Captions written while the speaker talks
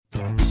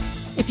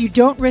If you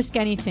don't risk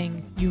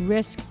anything, you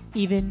risk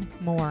even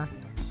more.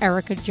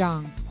 Erica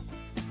Jong.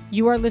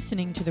 You are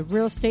listening to the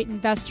Real Estate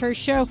Investor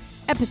Show,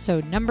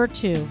 episode number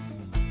 2.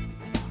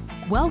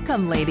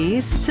 Welcome,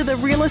 ladies, to the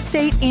Real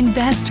Estate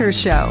Investor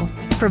Show,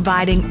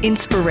 providing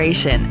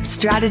inspiration,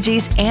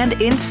 strategies,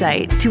 and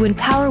insight to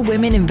empower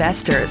women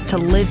investors to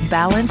live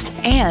balanced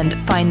and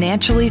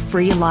financially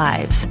free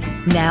lives.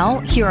 Now,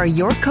 here are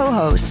your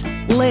co-hosts,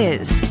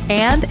 Liz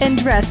and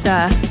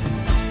Andressa.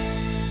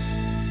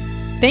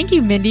 Thank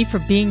you, Mindy, for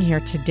being here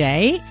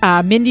today.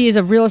 Mindy is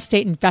a real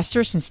estate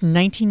investor since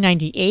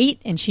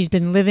 1998, and she's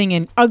been living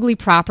in ugly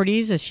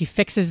properties as she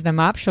fixes them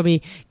up. She'll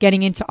be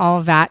getting into all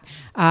of that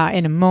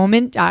in a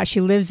moment.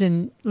 She lives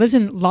in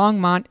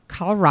Longmont,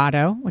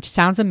 Colorado, which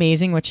sounds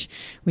amazing, which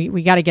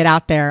we got to get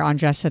out there,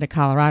 Andressa, to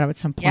Colorado at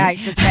some point. Yeah, I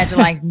just imagine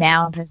like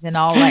mountains and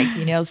all, like,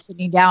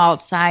 sitting down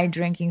outside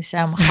drinking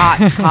some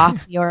hot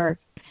coffee, or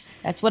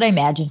that's what I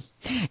imagine.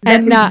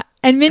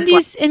 And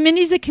Mindy's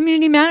the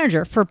community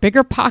manager for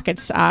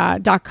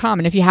biggerpockets.com.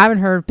 And if you haven't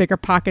heard of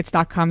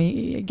biggerpockets.com,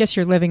 I guess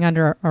you're living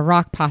under a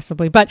rock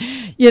possibly. But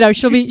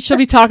she'll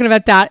be talking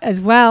about that as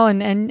well.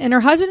 And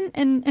her husband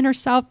and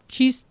herself,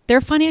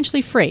 they're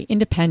financially free,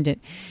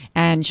 independent.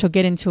 And she'll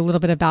get into a little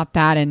bit about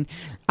that. And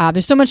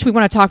there's so much we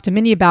want to talk to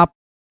Mindy about.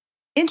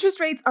 Interest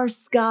rates are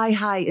sky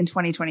high in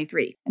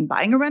 2023, and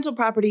buying a rental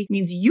property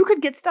means you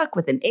could get stuck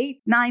with an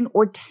 8, 9,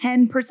 or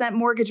 10%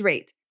 mortgage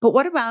rate. But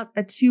what about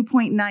a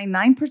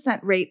 2.99%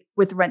 rate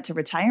with Rent to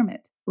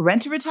Retirement?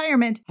 Rent to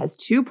Retirement has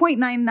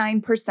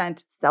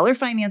 2.99% seller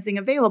financing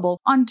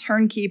available on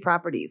turnkey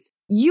properties.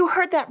 You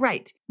heard that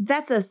right.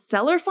 That's a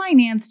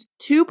seller-financed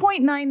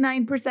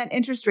 2.99%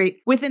 interest rate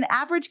with an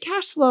average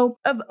cash flow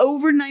of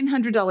over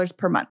 $900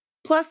 per month.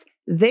 Plus,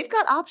 they've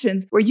got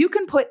options where you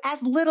can put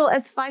as little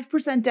as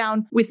 5%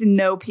 down with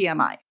no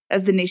PMI.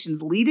 As the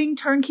nation's leading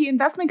turnkey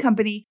investment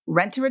company,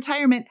 Rent to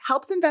Retirement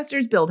helps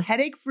investors build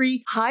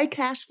headache-free, high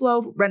cash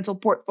flow rental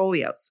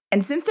portfolios.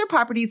 And since their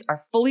properties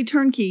are fully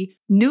turnkey,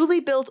 newly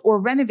built or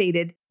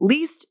renovated,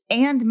 leased,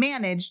 and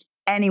managed,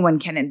 anyone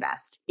can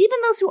invest, even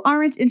those who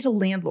aren't into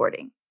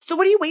landlording. So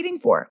what are you waiting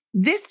for?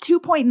 This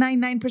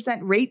 2.99%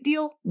 rate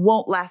deal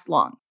won't last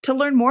long. To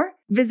learn more,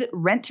 visit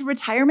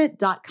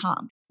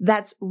renttoretirement.com.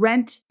 That's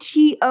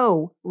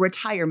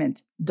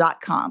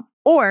renttoretirement.com.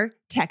 Or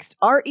text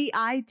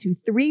REI to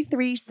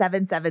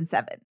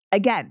 33777.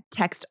 Again,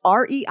 text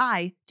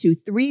REI to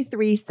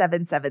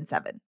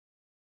 33777.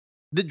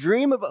 The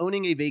dream of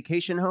owning a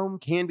vacation home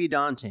can be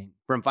daunting.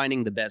 From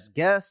finding the best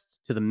guests,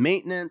 to the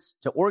maintenance,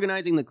 to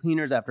organizing the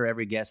cleaners after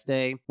every guest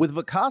stay. With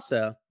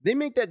Vacasa, they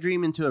make that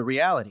dream into a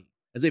reality.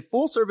 As a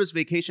full-service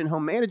vacation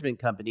home management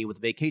company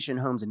with vacation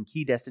homes in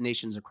key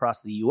destinations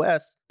across the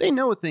U.S., they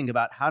know a thing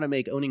about how to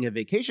make owning a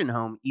vacation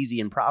home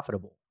easy and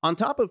profitable. On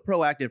top of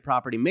proactive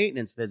property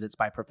maintenance visits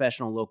by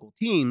professional local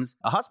teams,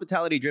 a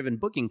hospitality-driven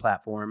booking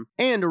platform,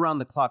 and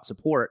around-the-clock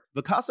support,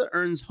 Vacasa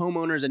earns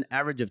homeowners an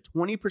average of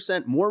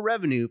 20% more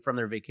revenue from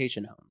their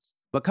vacation homes.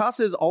 Vacasa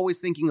is always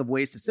thinking of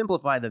ways to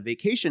simplify the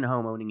vacation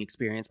home owning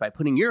experience by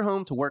putting your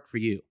home to work for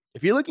you.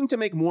 If you're looking to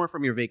make more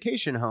from your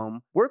vacation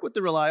home, work with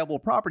the reliable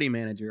property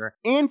manager,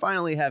 and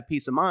finally have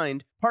peace of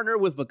mind, partner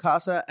with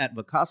Vacasa at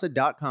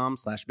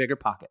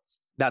vacasa.com/biggerpockets.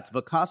 That's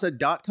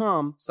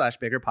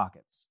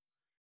vacasa.com/biggerpockets.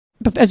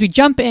 But as we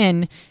jump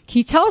in, can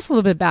you tell us a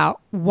little bit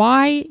about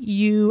why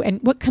you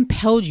and what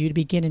compelled you to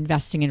begin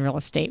investing in real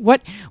estate?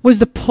 What was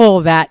the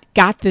pull that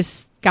got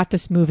this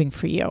moving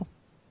for you?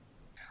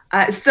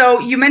 So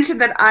you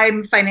mentioned that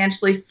I'm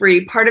financially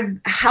free. Part of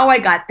how I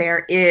got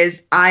there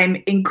is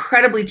I'm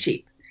incredibly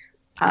cheap.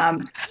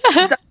 Some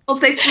people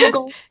say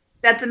frugal.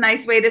 That's a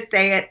nice way to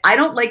say it. I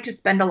don't like to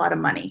spend a lot of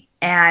money.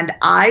 And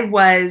I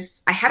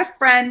had a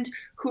friend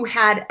who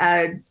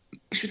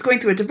she was going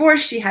through a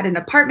divorce. She had an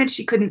apartment.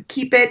 She couldn't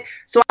keep it.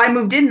 So I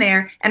moved in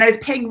there and I was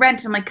paying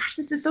rent. I'm like, gosh,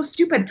 this is so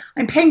stupid.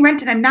 I'm paying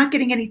rent and I'm not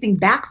getting anything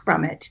back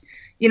from it.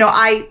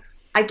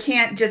 I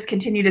can't just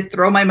continue to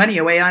throw my money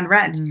away on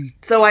rent.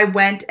 So I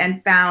went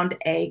and found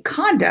a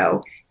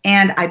condo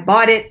and I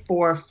bought it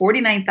for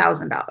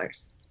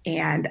 $49,000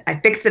 and I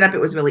fixed it up.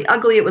 It was really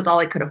ugly. It was all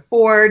I could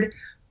afford.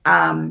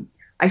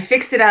 I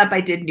fixed it up.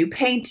 I did new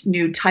paint,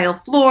 new tile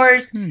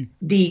floors.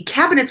 The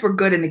cabinets were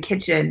good in the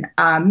kitchen,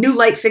 new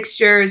light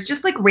fixtures,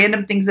 just like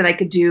random things that I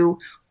could do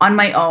on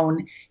my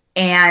own.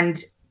 And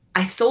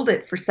I sold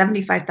it for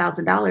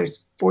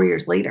 $75,000 4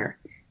 years later.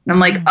 And I'm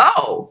like,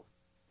 oh,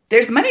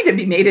 there's money to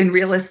be made in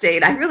real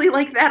estate. I really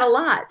like that a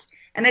lot.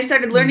 And I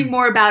started learning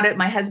more about it.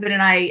 My husband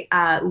and I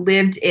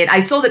I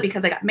sold it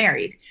because I got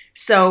married.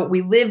 So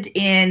we lived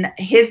in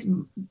his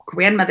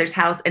grandmother's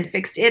house and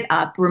fixed it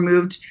up,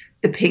 removed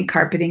the pink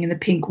carpeting and the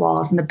pink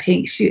walls and the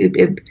pink,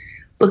 it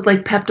looked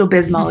like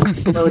Pepto-Bismol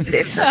exploded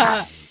in her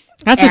house.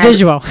 That's a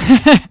visual.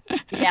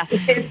 Yes.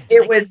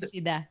 It was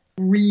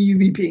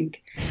really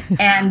pink.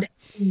 And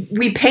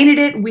we painted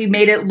it. We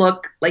made it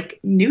look like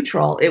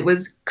neutral. It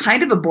was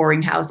kind of a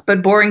boring house,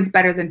 but boring's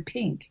better than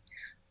pink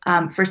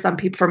for some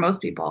people, for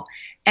most people.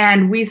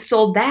 And we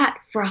sold that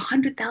for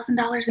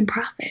 $100,000 in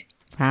profit.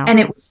 Wow. And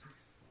it was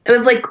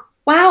like,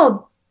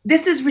 wow,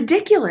 this is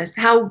ridiculous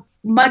how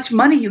much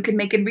money you can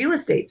make in real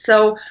estate.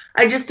 So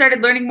I just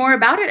started learning more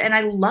about it. And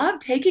I love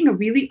taking a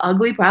really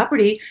ugly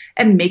property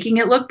and making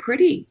it look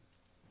pretty.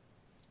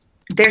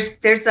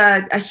 There's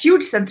a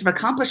huge sense of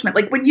accomplishment.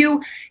 Like when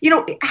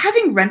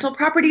having rental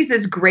properties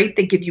is great.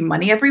 They give you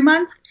money every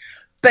month,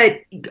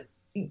 but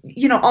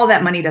all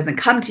that money doesn't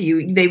come to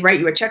you. They write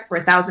you a check for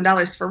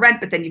 $1,000 for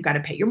rent, but then you've got to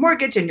pay your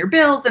mortgage and your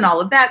bills and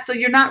all of that. So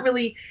you're not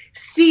really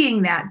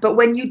seeing that. But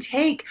when you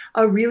take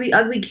a really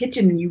ugly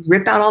kitchen and you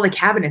rip out all the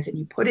cabinets and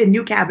you put in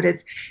new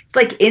cabinets, it's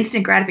like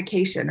instant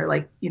gratification, or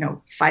like,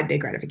 5-day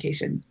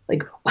gratification.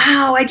 Like,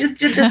 wow, I just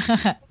did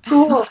this.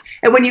 Cool.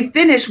 And when you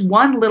finish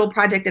one little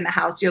project in the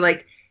house, you're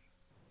like,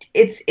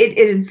 it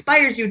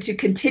inspires you to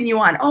continue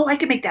on. Oh, I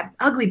can make that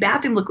ugly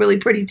bathroom look really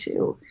pretty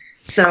too.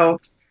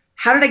 So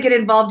how did I get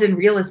involved in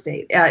real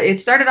estate? It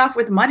started off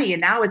with money,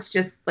 and now it's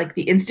just like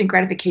the instant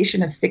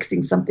gratification of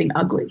fixing something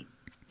ugly.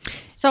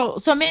 So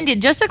Mindy,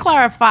 just to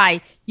clarify,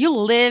 you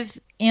live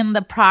in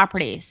the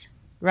properties,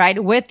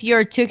 right? With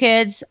your 2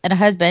 kids and a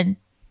husband.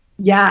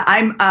 Yeah,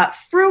 I'm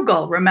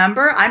frugal,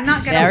 remember? I'm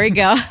not going to there we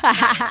go.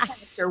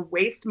 to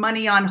waste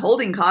money on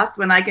holding costs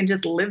when I can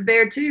just live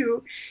there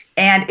too.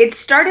 And it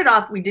started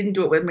off, we didn't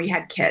do it when we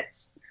had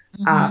kids.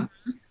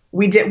 Mm-hmm.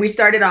 We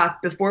started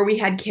off before we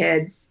had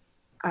kids.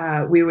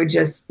 We would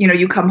just,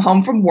 you come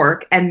home from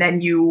work and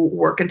then you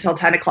work until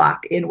 10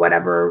 o'clock in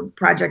whatever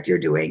project you're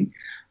doing.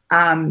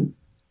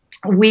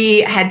 We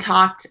had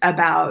talked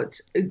about,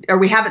 or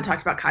we haven't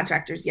talked about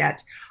contractors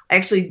yet. I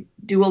actually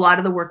do a lot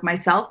of the work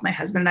myself. My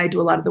husband and I do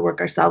a lot of the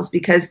work ourselves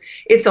because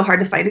it's so hard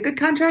to find a good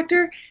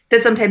contractor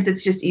that sometimes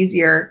it's just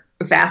easier,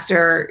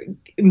 faster,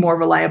 more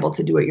reliable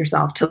to do it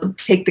yourself, to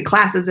take the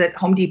classes at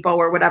Home Depot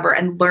or whatever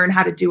and learn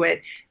how to do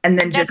it. And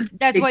then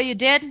that's what you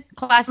did?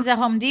 Classes at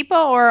Home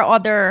Depot or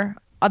other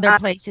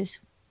places?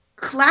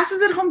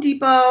 Classes at Home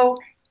Depot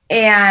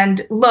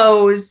and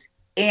Lowe's,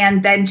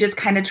 and then just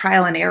kind of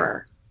trial and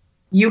error.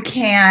 You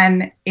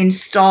can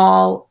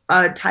install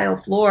a tile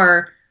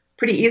floor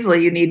pretty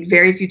easily. You need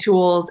very few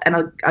tools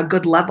and a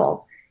good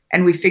level.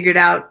 And we figured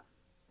out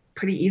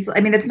pretty easily.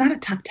 I mean, it's not a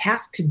tough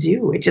task to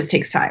do. It just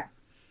takes time.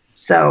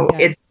 So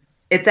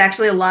it's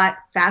actually a lot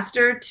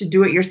faster to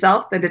do it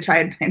yourself than to try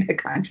and find a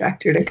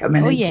contractor to come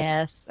in. Oh,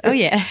 yes. Oh,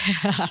 yeah.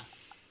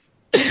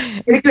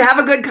 If you have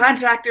a good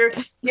contractor,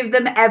 give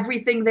them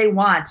everything they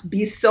want.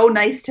 Be so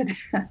nice to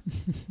them.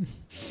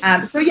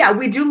 So yeah,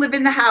 we do live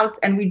in the house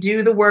and we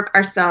do the work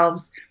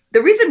ourselves.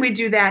 The reason we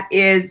do that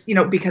is,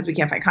 because we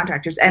can't find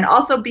contractors, and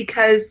also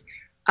because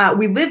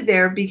we live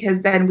there,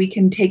 because then we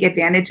can take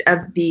advantage of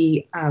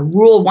the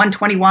Rule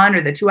 121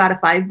 or the 2 out of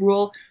 5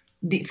 rule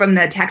from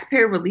the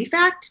Taxpayer Relief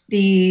Act,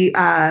 the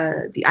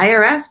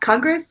IRS,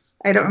 Congress.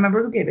 I don't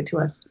remember who gave it to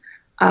us.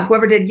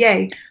 Whoever did,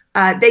 yay.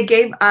 They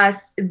gave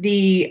us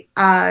the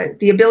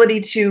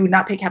ability to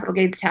not pay capital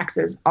gains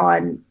taxes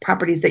on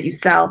properties that you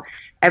sell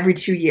every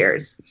 2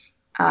 years.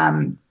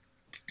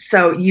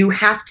 So you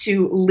have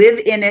to live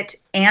in it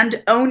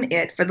and own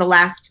it for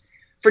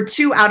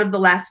 2 out of the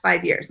last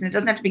 5 years. And it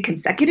doesn't have to be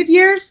consecutive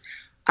years.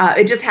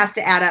 It just has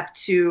to add up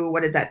to,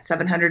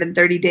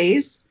 730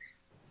 days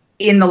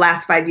in the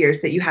last 5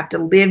 years that you have to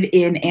live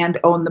in and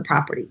own the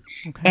property.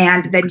 Okay.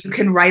 And then you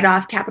can write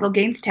off capital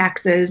gains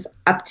taxes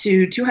up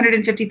to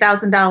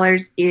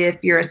 $250,000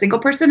 if you're a single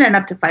person, and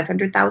up to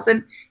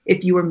 $500,000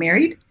 if you were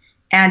married.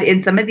 And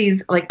in some of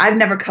these, like, I've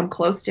never come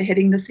close to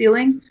hitting the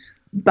ceiling,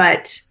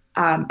 but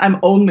I'm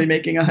only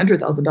making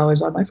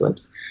 $100,000 on my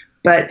flips.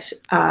 But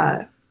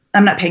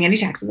I'm not paying any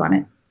taxes on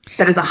it.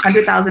 That is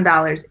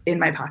 $100,000 in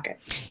my pocket.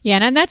 Yeah,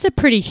 and that's a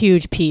pretty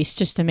huge piece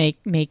just to make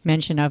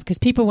mention of, because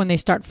people, when they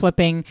start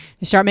flipping,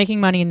 they start making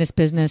money in this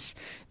business,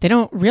 they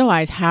don't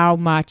realize how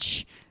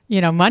much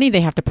money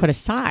they have to put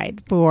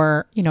aside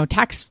for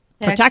tax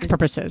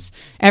purposes.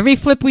 Every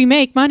flip we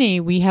make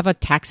money, we have a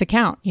tax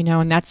account,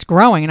 and that's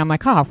growing. And I'm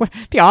like, oh,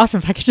 it'd be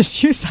awesome if I could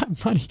just use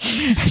that money,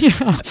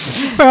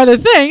 for other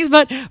things.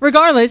 But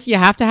regardless, you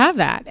have to have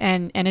that,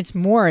 and it's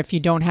more if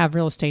you don't have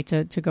real estate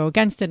to go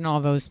against it and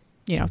all those.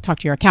 Talk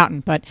to your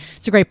accountant. But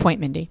it's a great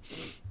point, Mindy.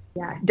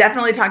 Yeah,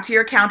 definitely talk to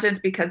your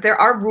accountant, because there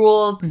are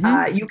rules.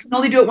 Mm-hmm. You can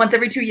only do it once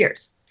every 2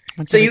 years.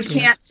 So you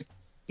can't,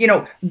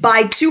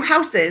 buy 2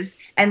 houses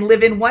and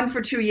live in one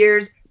for 2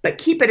 years, but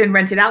keep it and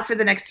rent it out for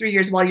the next 3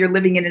 years while you're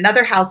living in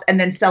another house, and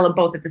then sell them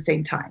both at the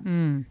same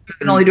time. You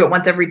can only do it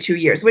once every 2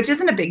 years, which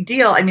isn't a big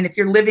deal. I mean, if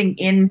you're living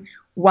in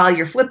while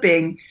you're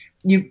flipping,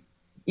 you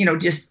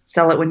just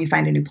sell it when you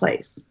find a new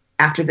place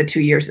after the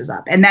 2 years is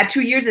up. And that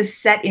 2 years is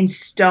set in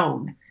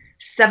stone.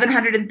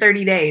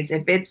 730 days.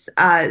 If it's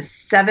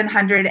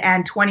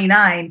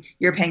 729,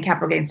 you're paying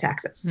capital gains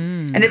taxes.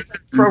 And it's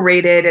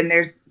prorated, and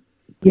there's,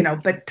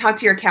 but talk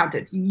to your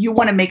accountant. You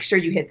want to make sure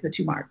you hit the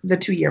 2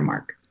 year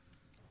mark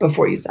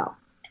before you sell.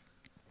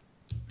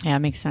 Yeah,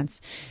 it makes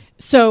sense.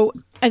 So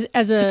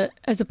as a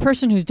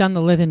person who's done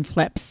the live-in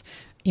flips,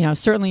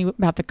 certainly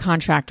about the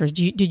contractors,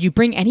 did you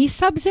bring any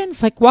subs in?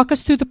 Like, walk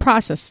us through the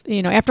process.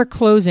 After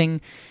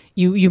closing,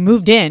 you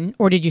moved in,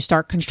 or did you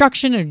start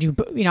construction, or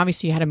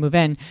obviously you had to move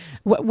in.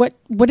 What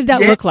did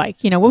that look like?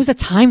 What was the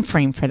time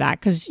frame for that?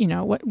 Because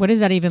what does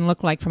that even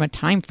look like from a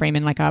time frame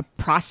and like a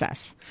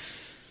process?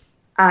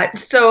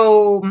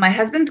 So my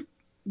husband's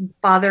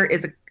father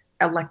is an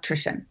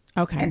electrician.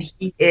 Okay. And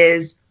he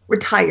is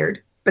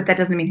retired, but that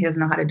doesn't mean he doesn't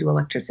know how to do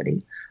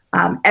electricity.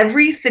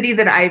 Every city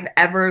that I've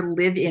ever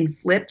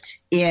flipped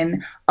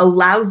in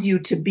allows you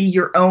to be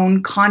your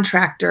own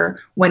contractor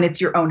when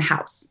it's your own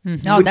house.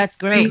 Mm-hmm. No, that's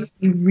great.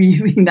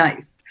 Really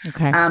nice.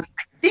 Okay. I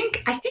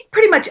think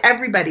pretty much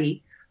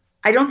everybody,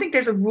 I don't think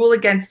there's a rule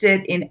against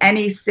it in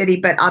any city,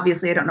 but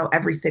obviously I don't know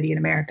every city in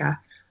America.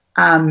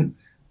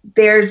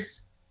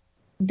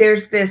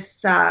 There's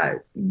this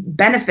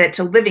benefit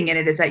to living in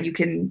it, is that you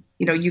can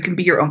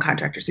be your own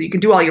contractor. So you can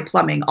do all your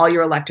plumbing, all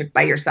your electric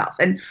by yourself.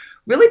 And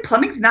really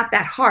plumbing's not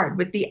that hard.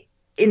 With the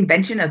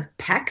invention of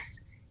PEX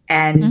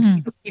and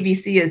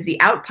PVC is the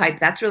out pipe,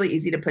 that's really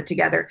easy to put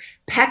together.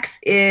 PEX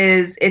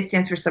it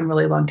stands for some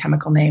really long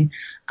chemical name.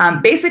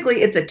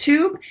 Basically it's a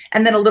tube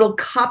and then a little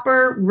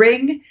copper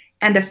ring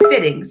and a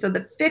fitting. So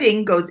the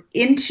fitting goes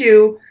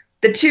into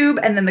the tube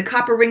and then the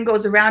copper ring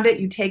goes around it.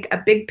 You take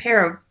a big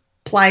pair of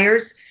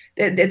pliers,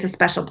 it's a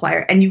special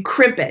plier, and you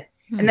crimp it.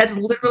 And that's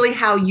literally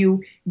how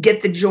you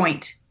get the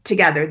joint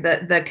together,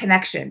 the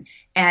connection.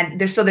 And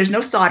there's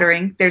no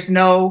soldering. There's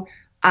no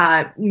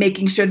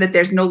making sure that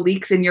there's no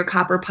leaks in your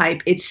copper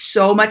pipe. It's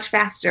so much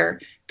faster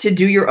to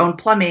do your own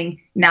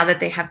plumbing now that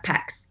they have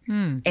PEX.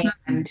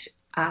 And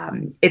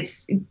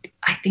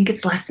I think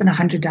it's less than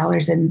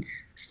 $100 in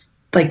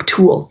like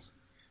tools.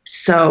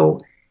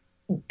 So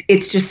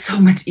it's just so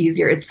much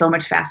easier. It's so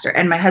much faster.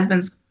 And my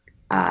husband's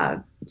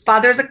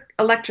father's an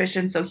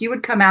electrician, so he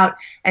would come out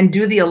and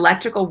do the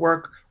electrical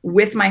work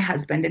with my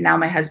husband, and now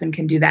my husband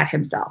can do that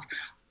himself.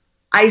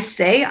 I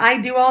say I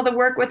do all the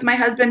work with my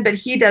husband, but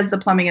he does the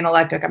plumbing and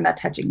electric. I'm not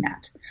touching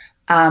that.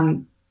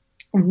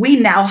 We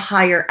now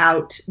hire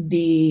out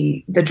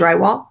the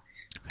drywall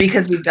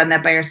because we've done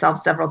that by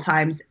ourselves several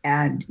times,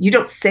 and you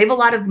don't save a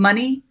lot of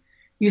money.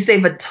 You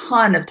save a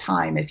ton of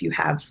time if you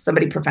have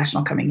somebody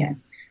professional coming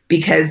in,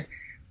 because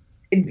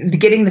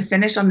getting the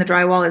finish on the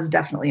drywall is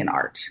definitely an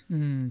art.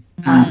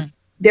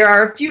 There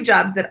are a few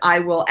jobs that I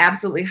will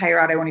absolutely hire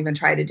out. I won't even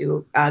try to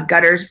do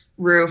gutters,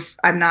 roof.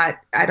 I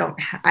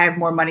have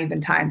more money than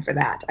time for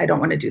that. I don't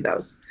want to do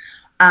those.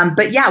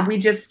 But yeah,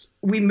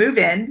 we move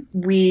in,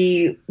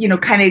 we,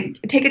 kind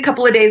of take a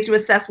couple of days to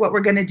assess what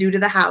we're going to do to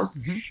the house,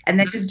 and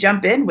then just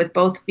jump in with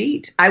both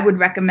feet. I would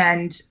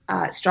recommend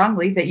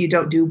strongly that you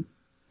don't do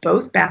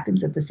both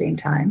bathrooms at the same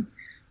time.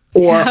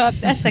 Or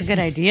that's a good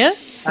idea.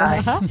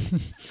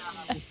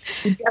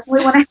 You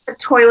definitely want to have a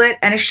toilet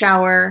and a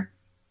shower.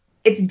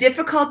 It's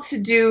difficult to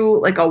do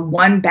like a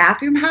one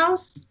bathroom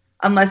house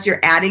unless you're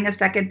adding a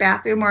second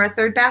bathroom or a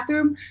third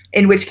bathroom,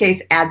 in which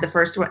case add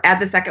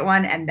the second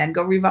one, and then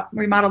go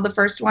remodel the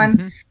first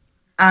one.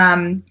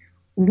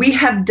 We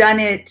have done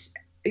it.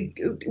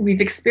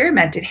 We've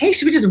experimented. Hey,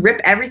 should we just rip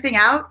everything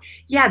out?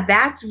 Yeah,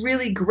 that's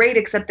really great.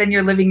 Except then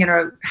you're living in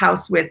a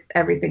house with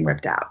everything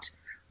ripped out.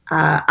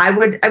 I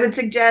would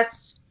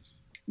suggest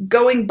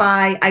going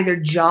by either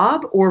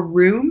job or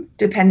room,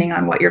 depending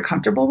on what you're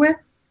comfortable with.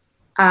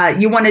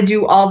 You want to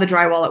do all the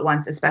drywall at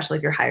once, especially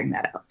if you're hiring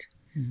that out.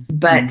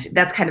 But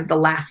that's kind of the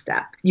last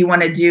step. You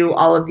want to do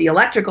all of the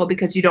electrical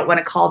because you don't want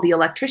to call the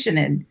electrician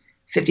in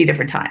 50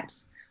 different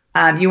times.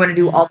 You want to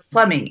do all the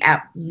plumbing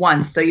at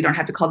once so you don't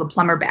have to call the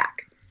plumber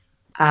back,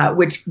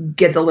 which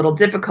gets a little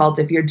difficult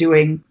if you're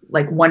doing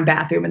like one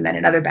bathroom and then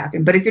another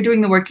bathroom. But if you're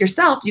doing the work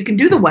yourself, you can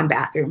do the one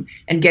bathroom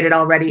and get it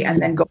all ready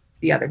and then go to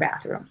the other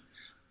bathroom.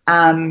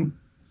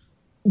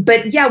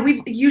 But yeah,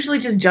 we've usually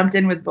just jumped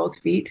in with both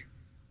feet,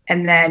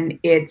 and then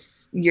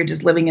you're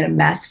just living in a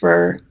mess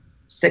for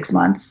 6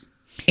 months.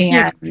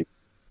 And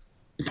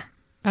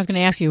I was going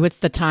to ask you, what's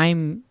the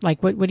time,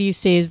 like what do you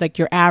say is like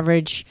your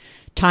average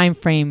time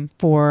frame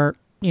for,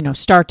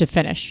 start to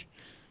finish?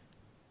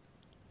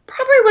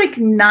 Probably like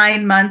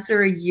 9 months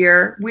or a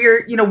year.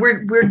 We're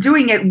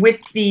doing it with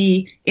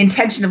the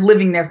intention of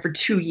living there for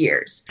 2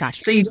 years.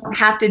 Gotcha. So you don't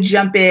have to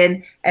jump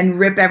in and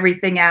rip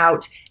everything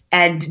out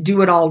and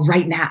do it all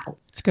right now.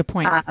 That's a good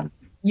point.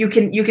 You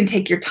can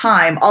take your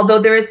time, although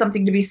there is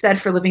something to be said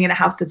for living in a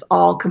house that's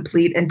all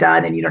complete and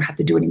done and you don't have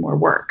to do any more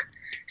work.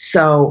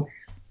 So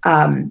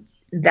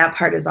that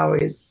part is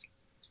always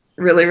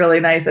really, really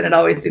nice. And it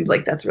always seems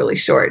like that's really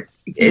short.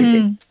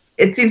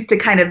 It seems to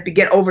kind of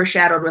get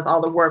overshadowed with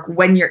all the work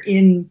when you're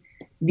in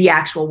the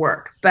actual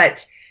work.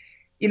 But,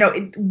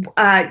 so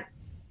I've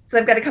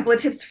got a couple of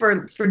tips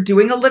for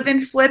doing a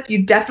live-in flip.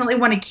 You definitely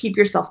want to keep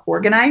yourself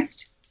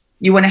organized.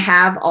 You want to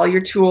have all your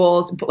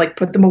tools,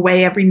 put them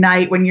away every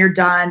night when you're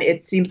done.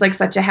 It seems like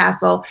such a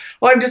hassle.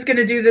 Oh, I'm just going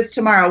to do this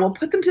tomorrow. Well,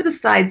 put them to the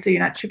side so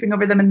you're not tripping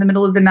over them in the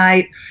middle of the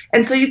night.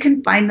 And so you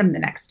can find them the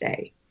next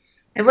day.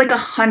 I have like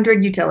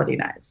 100 utility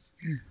knives.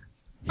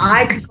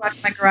 I could go out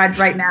to my garage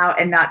right now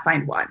and not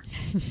find one.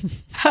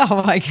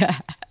 Oh my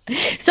God.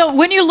 So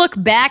when you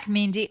look back,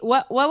 Mindy,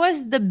 what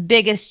was the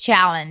biggest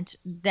challenge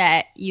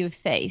that you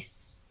faced?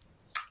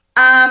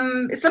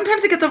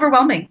 Sometimes it gets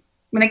overwhelming.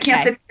 I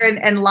can't sit here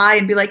and lie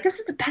and be like, this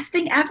is the best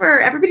thing ever.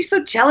 Everybody's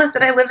so jealous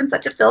that I live in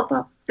such a filth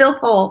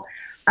hole.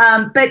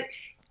 But,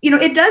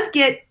 it does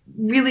get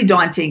really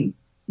daunting.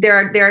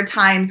 There are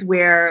times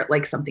where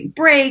like something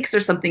breaks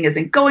or something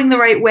isn't going the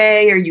right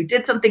way, or you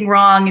did something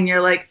wrong and you're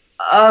like,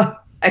 oh,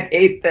 I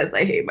hate this.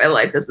 I hate my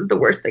life. This is the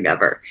worst thing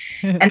ever.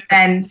 And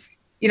then,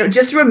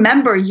 just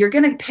remember, you're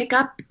going to pick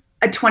up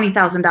a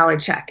 $20,000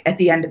 check at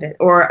the end of it,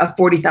 or a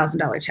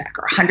 $40,000 check,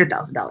 or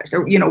 $100,000,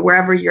 or,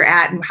 wherever you're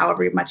at and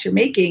however much you're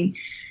making.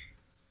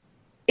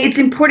 It's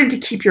important to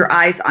keep your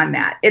eyes on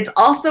that. It's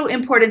also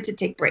important to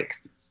take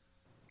breaks.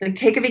 Like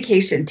take a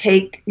vacation,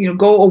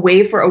 go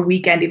away for a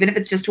weekend, even if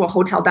it's just to a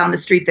hotel down the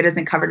street that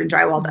isn't covered in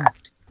drywall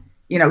dust.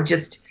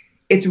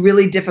 It's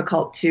really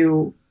difficult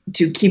to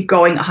keep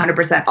going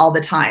 100% all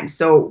the time.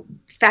 So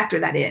factor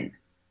that in.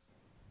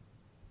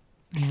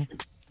 Yeah.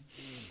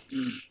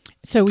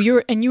 So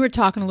you were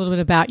talking a little bit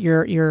about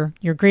your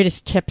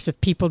greatest tips if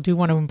people do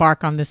want to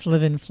embark on this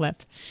live and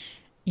flip.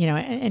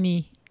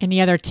 Any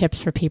other tips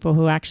for people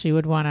who actually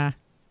would want to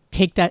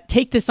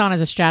take this on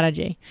as a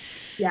strategy?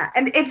 Yeah,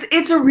 and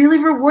it's a really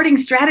rewarding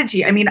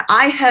strategy. I mean,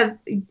 I have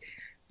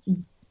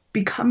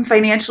become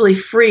financially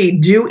free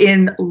due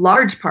in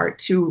large part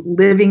to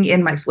living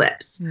in my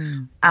flips.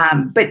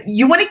 But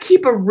you want to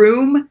keep a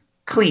room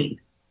clean,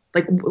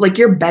 like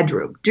your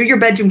bedroom. Do your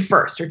bedroom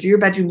first or do your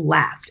bedroom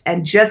last,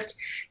 and just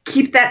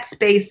keep that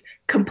space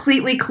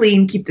completely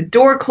clean. Keep the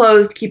door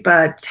closed. Keep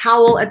a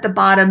towel at the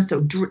bottom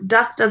so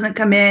dust doesn't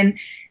come in.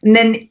 And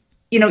then,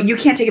 you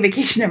can't take a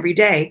vacation every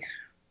day.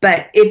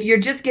 But if you're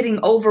just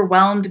getting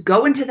overwhelmed,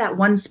 go into that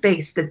one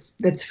space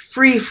that's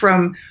free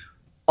from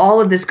all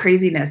of this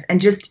craziness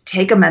and just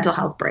take a mental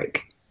health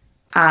break.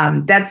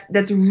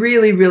 That's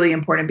really, really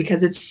important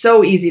because it's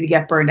so easy to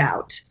get burned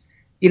out.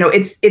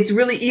 It's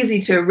really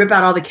easy to rip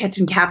out all the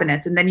kitchen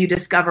cabinets and then you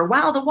discover,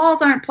 wow, the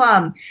walls aren't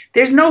plumb.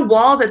 There's no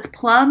wall that's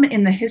plumb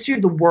in the history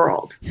of the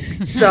world.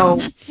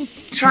 So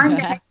trying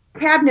to make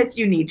cabinets,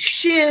 you need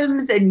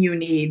shims and you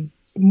need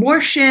more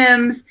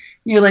shims. And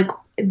you're like,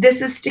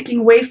 this is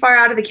sticking way far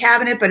out of the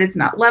cabinet, but it's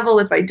not level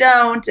if I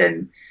don't.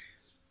 And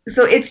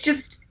so it's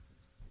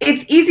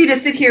easy to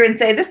sit here and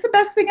say, this is the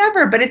best thing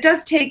ever. But it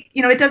does take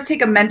a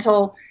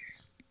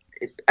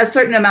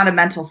certain amount of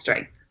mental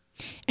strength.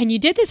 And you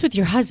did this with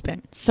your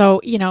husband. So,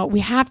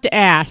 we have to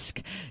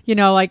ask,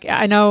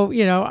 I know,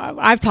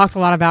 I've talked a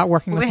lot about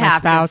working with my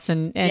spouse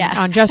and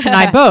on Justin and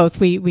I both,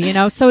 we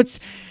so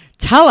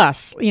tell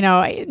us,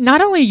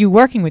 not only are you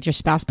working with your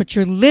spouse, but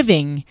you're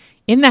living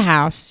in the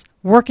house,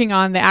 working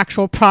on the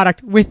actual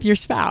product with your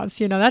spouse.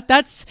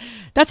 That's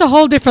a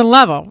whole different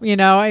level,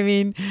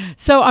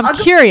 so I'm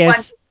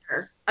curious.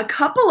 A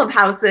couple of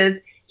houses,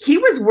 he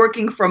was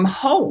working from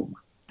home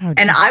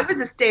and I was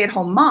a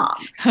stay-at-home mom.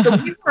 So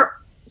we were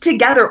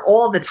together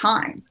all the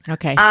time.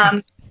 Okay.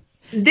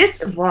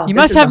 You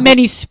must have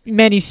many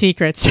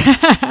secrets. This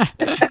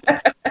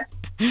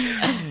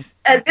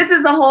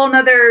is a whole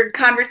nother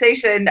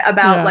conversation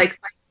about like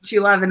what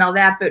you love and all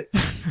that, but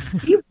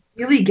we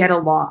really get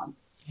along.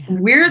 Yeah.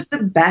 We're the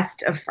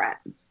best of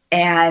friends.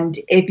 And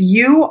if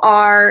you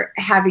are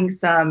having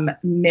some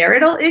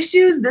marital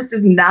issues, this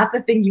is not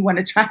the thing you want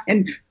to try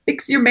and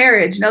fix your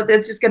marriage. No,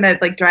 that's just going to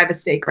drive a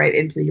stake right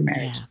into your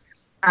marriage.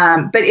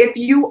 Yeah. But if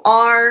you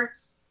are,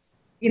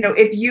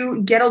 if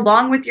you get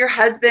along with your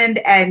husband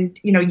and,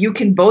 you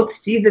can both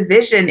see the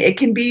vision, it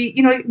can be,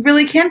 it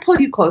really can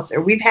pull you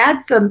closer. We've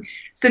had some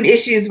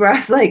issues where I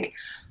was like,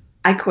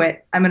 I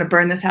quit. I'm going to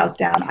burn this house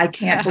down. I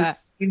can't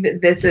believe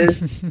that this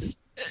is...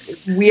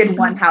 We had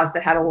one house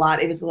that had a lot.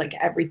 It was like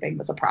everything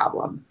was a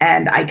problem.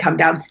 And I come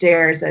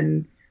downstairs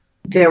and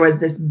there was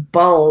this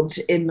bulge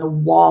in the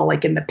wall,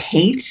 like in the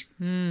paint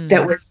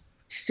that was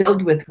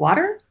filled with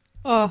water.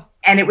 Oh.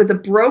 And it was a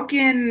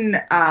broken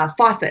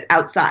faucet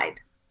outside.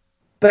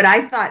 But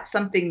I thought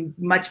something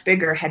much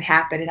bigger had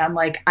happened. And I'm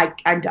like,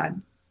 I'm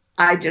done.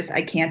 I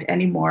can't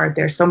anymore.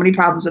 There's so many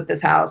problems with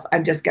this house.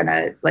 I'm just going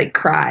to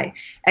cry.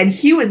 And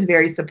he was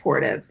very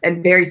supportive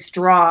and very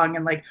strong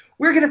and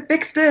we're going to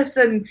fix this.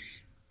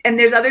 And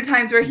there's other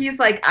times where he's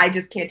like, I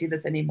just can't do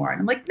this anymore.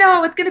 And I'm like,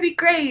 no, it's going to be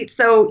great.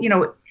 So,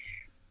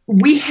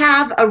 we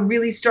have a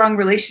really strong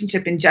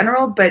relationship in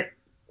general, but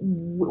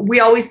we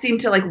always seem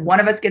to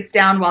one of us gets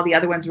down while the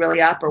other one's really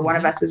up, or one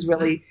of us is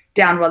really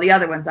down while the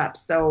other one's up.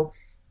 So,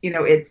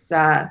 it's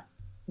a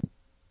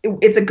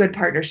good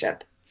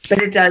partnership, but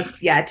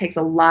it takes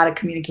a lot of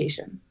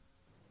communication.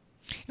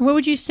 And what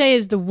would you say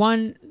is the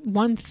one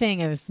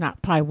thing, and it's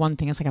not probably one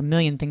thing, it's like a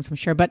million things, I'm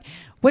sure, but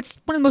what's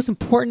one of the most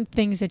important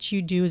things that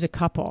you do as a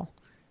couple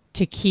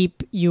to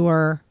keep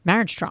your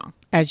marriage strong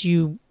as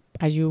you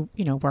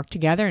work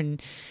together?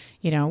 And,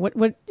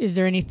 what is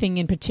there anything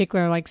in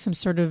particular, like some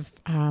sort of,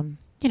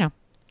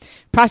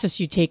 process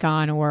you take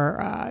on,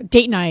 or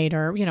date night,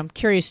 or, I'm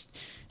curious,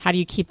 how do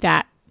you keep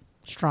that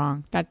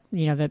strong, that,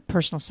 the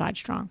personal side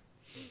strong?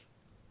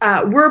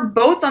 We're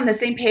both on the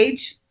same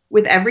page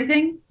with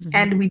everything,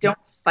 and we don't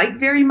fight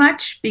very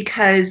much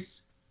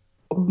because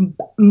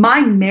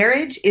my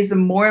marriage is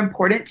more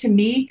important to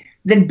me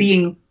than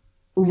being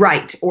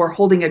right, or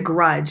holding a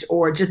grudge,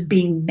 or just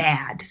being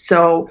mad.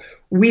 So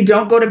we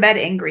don't go to bed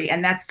angry.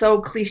 And that's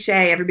so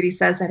cliche. Everybody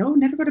says that, oh,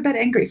 never go to bed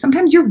angry.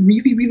 Sometimes you're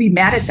really, really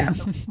mad at them.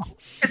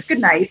 Just good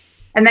night.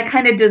 And that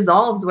kind of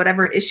dissolves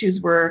whatever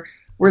issues were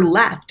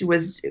left,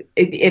 was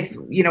if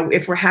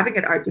we're having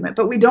an argument.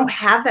 But we don't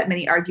have that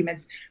many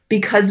arguments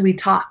because we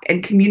talk,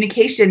 and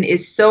communication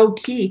is so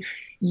key.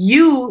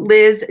 You,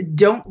 Liz,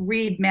 don't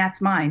read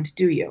Matt's mind,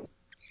 do you?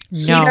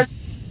 No. He does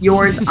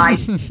yours. I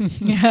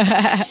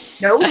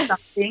know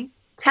something,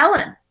 tell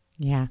him.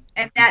 Yeah.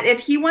 And that if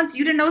he wants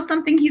you to know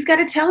something, he's got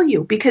to tell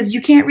you, because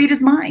you can't read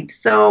his mind.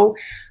 So,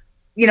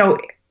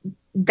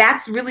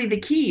 that's really the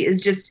key,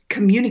 is just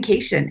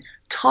communication.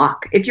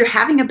 Talk. If you're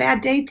having a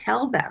bad day,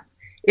 tell them.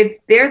 If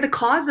they're the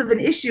cause of an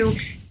issue,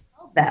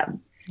 tell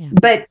them. Yeah.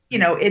 But,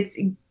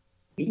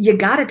 you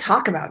got to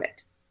talk about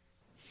it.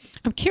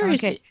 I'm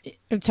curious. Okay.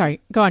 I'm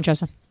sorry. Go on,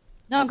 Jessa.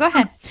 No, go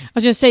ahead. I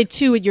was going to say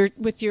too,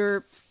 with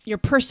your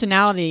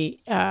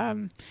personality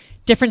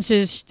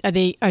differences,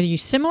 are you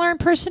similar in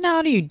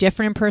personality? Are you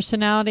different in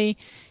personality?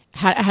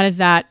 How does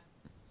that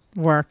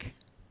work?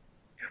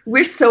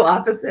 We're so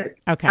opposite.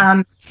 Okay.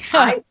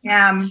 I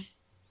am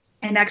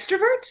an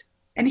extrovert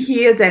and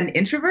he is an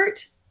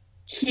introvert.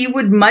 He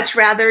would much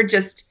rather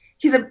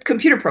he's a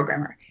computer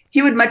programmer.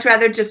 He would much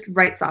rather just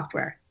write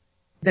software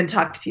than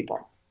talk to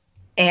people.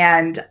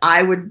 And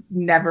I would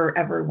never,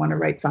 ever want to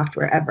write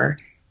software ever.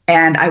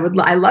 And I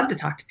love to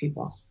talk to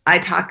people. I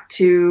talk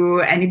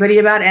to anybody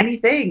about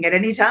anything at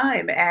any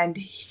time, and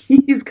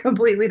he's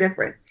completely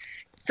different.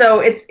 So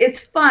it's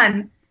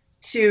fun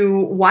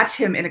to watch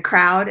him in a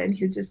crowd, and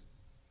he's just,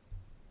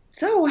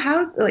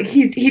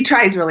 he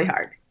tries really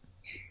hard.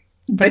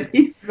 But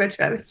he's much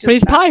better. But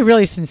he's probably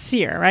really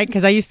sincere, right?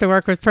 Because I used to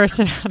work with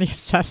personality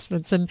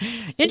assessments, and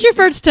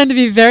introverts tend to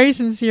be very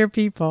sincere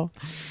people.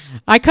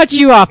 I cut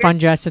you off on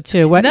Jessa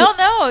too. What? No,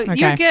 okay.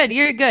 You're good.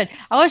 You're good.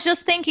 I was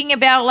just thinking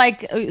about,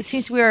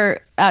 since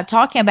we're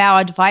talking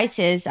about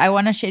advices, I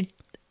want to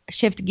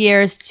shift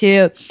gears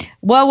to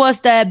what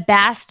was the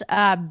best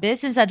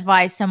business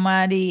advice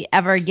somebody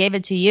ever gave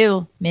it to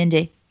you,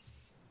 Mindy?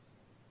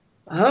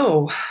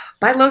 Oh,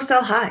 buy low,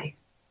 sell high.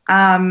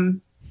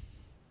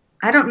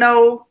 I don't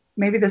know.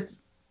 Maybe this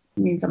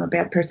means I'm a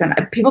bad person.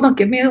 People don't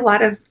give me a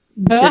lot of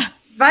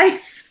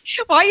advice.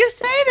 Why you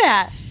say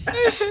that?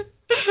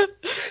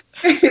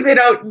 They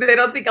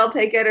don't think I'll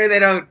take it, or they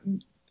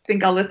don't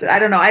think I'll listen. I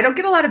don't know. I don't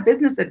get a lot of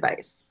business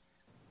advice.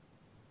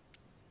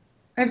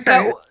 I'm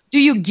sorry. So, do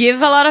you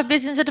give a lot of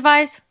business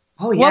advice?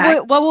 Oh,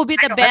 yeah. What will be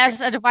the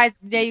best advice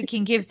that you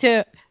can give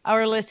to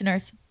our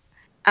listeners?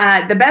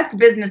 The best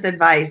business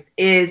advice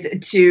is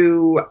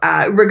to,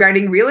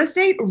 regarding real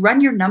estate, run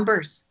your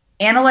numbers.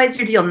 Analyze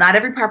your deal. Not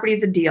every property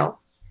is a deal.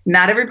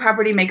 Not every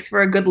property makes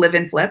for a good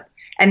live-in flip,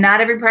 and not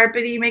every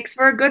property makes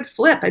for a good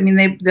flip. I mean,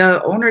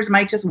 the owners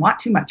might just want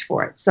too much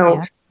for it.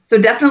 So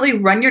definitely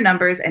run your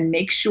numbers and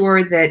make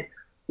sure that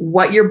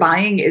what you're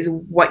buying is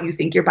what you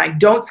think you're buying.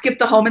 Don't skip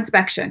the home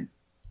inspection.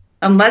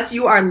 Unless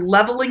you are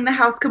leveling the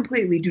house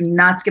completely, do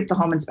not skip the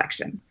home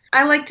inspection.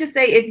 I like to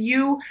say, if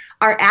you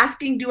are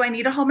asking, do I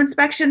need a home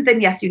inspection? Then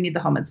yes, you need the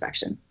home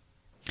inspection.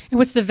 And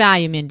what's the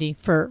value, Mindy,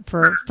 for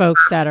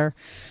folks that are,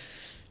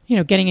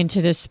 getting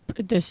into this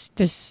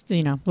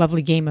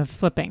lovely game of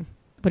flipping?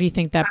 What do you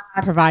think that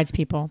provides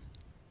people?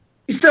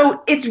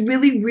 So it's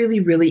really, really,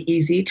 really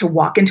easy to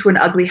walk into an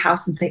ugly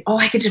house and say, oh,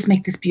 I could just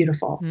make this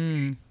beautiful.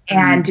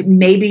 And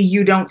maybe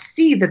you don't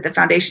see that the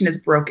foundation is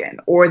broken,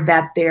 or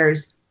that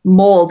there's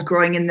mold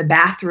growing in the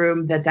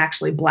bathroom that's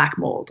actually black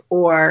mold,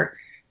 or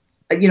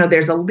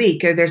there's a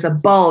leak, or there's a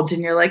bulge,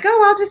 and you're like,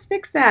 oh, I'll just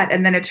fix that.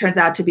 And then it turns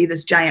out to be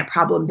this giant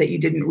problem that you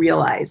didn't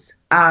realize.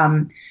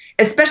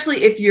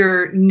 Especially if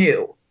you're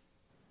new.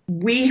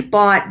 We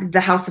bought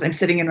the house that I'm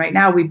sitting in right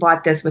now. We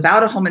bought this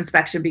without a home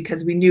inspection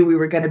because we knew we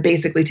were going to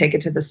basically take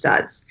it to the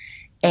studs.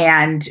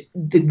 And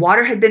the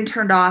water had been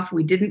turned off.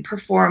 We didn't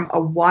perform a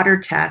water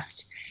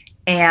test.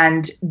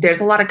 And there's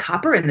a lot of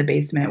copper in the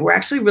basement. We're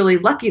actually really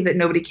lucky that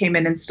nobody came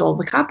in and stole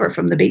the copper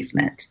from the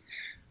basement.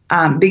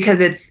 Because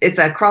it's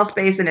a crawl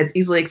space and it's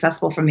easily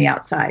accessible from the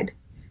outside.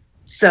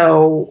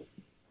 So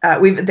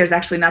there's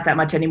actually not that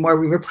much anymore.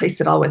 We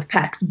replaced it all with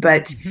PEX.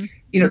 But,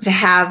 to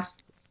have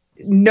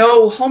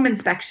no home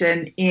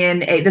inspection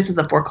this is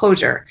a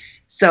foreclosure.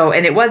 So,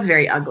 and it was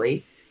very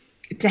ugly.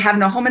 To have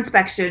no home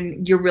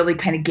inspection, you're really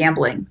kind of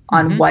gambling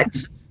on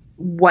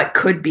what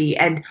could be.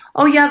 And,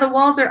 oh yeah, the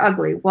walls are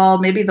ugly. Well,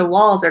 maybe the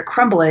walls are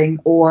crumbling,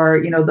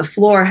 or, the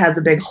floor has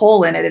a big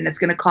hole in it and it's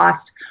going to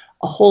cost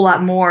a whole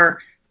lot more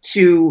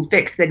to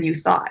fix than you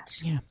thought.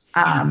 Yeah.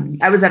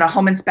 I was at a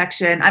home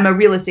inspection. I'm a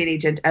real estate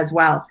agent as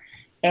well.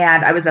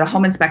 And I was at a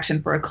home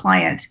inspection for a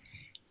client,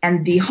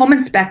 and the home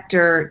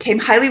inspector came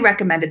highly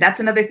recommended.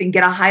 That's another thing.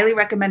 Get a highly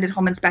recommended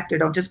home inspector.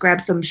 Don't just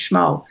grab some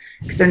schmo,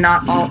 because they're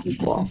not all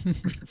equal.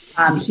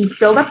 He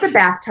filled up the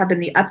bathtub in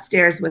the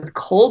upstairs with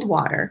cold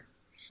water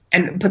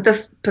and put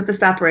the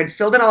stopper in,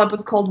 filled it all up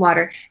with cold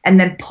water, and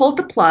then pulled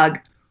the plug,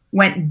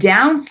 went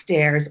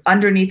downstairs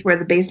underneath where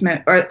the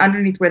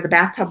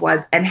bathtub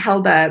was, and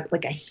held a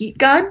heat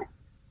gun,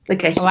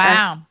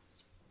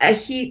 a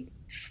heat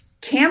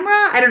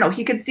camera. I don't know.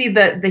 He could see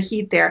the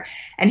heat there,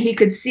 and he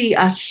could see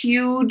a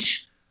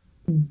huge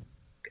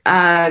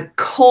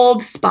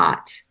cold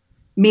spot,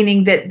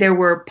 meaning that there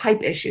were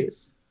pipe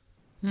issues.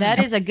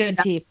 That is a good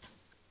tip.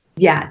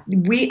 Yeah,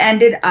 we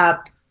ended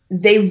up,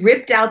 they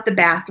ripped out the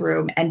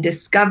bathroom and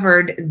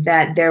discovered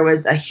that there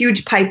was a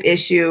huge pipe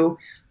issue.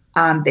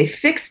 They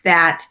fixed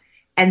that,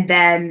 and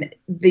then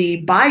the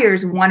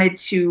buyers wanted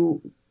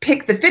to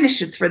pick the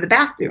finishes for the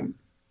bathroom,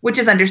 which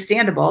is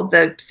understandable.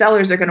 The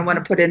sellers are going to want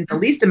to put in the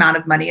least amount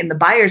of money, and the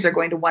buyers are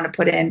going to want to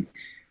put in,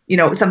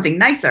 something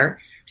nicer.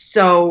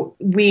 So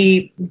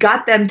we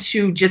got them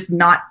to just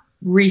not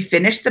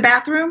refinish the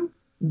bathroom.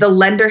 The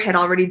lender had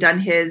already done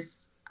his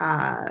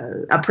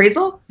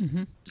appraisal.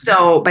 Mm-hmm.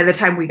 So by the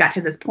time we got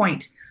to this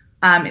point,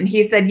 and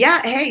he said,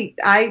 yeah, hey,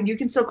 you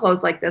can still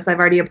close like this. I've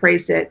already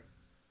appraised it.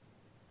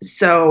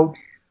 So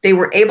they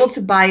were able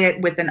to buy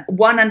it with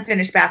one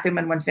unfinished bathroom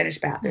and one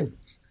finished bathroom.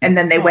 And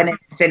then they went in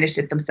and finished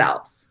it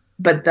themselves.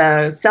 But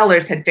the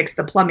sellers had fixed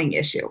the plumbing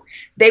issue.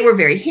 They were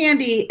very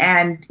handy,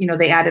 and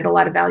they added a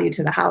lot of value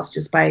to the house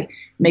just by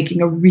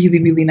making a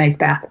really, really nice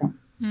bathroom.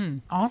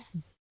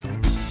 Awesome.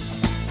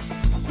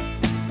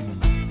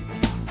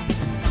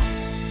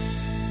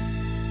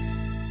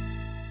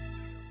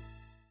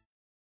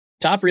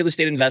 Top real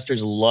estate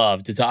investors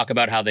love to talk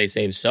about how they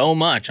save so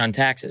much on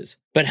taxes.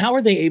 But how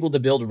are they able to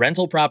build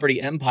rental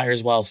property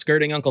empires while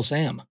skirting Uncle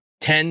Sam?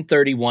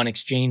 1031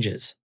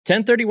 exchanges.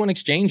 1031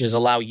 exchanges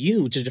allow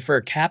you to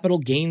defer capital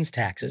gains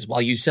taxes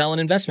while you sell an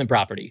investment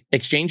property,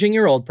 exchanging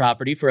your old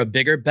property for a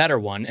bigger, better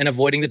one and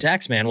avoiding the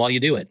tax man while you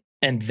do it.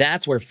 And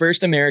that's where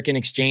First American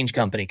Exchange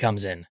Company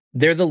comes in.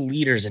 They're the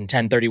leaders in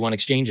 1031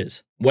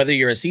 exchanges. Whether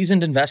you're a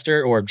seasoned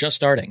investor or just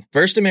starting,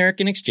 First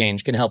American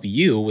Exchange can help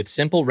you with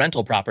simple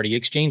rental property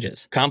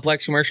exchanges,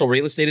 complex commercial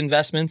real estate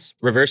investments,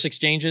 reverse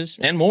exchanges,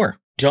 and more.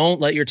 Don't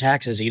let your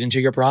taxes eat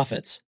into your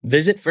profits.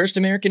 Visit First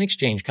American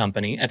Exchange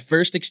Company at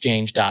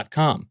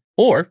firstexchange.com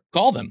or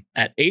call them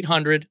at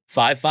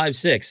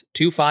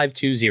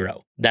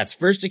 800-556-2520. That's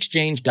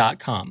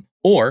firstexchange.com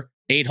or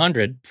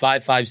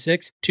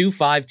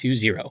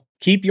 800-556-2520.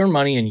 Keep your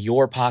money in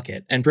your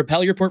pocket and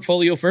propel your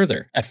portfolio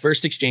further at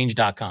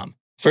firstexchange.com.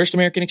 First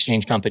American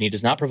Exchange Company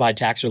does not provide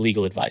tax or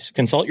legal advice.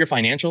 Consult your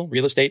financial,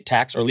 real estate,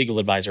 tax, or legal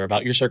advisor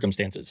about your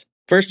circumstances.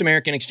 First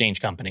American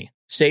Exchange Company.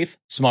 Safe,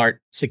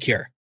 smart,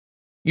 secure.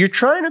 You're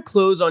trying to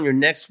close on your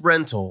next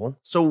rental,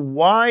 so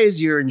why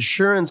is your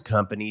insurance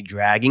company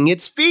dragging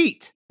its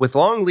feet? With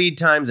long lead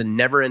times and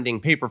never-ending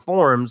paper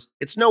forms,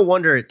 it's no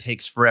wonder it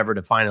takes forever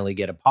to finally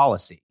get a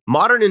policy.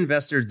 Modern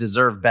investors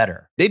deserve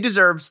better. They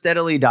deserve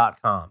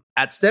Steadily.com.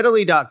 At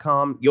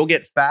Steadily.com, you'll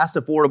get fast,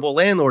 affordable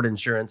landlord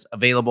insurance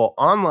available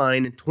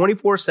online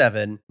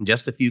 24/7 in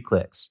just a few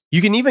clicks.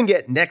 You can even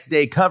get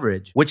next-day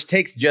coverage, which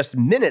takes just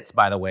minutes,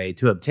 by the way,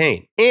 to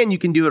obtain. And you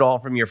can do it all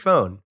from your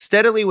phone.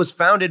 Steadily was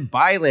founded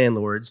by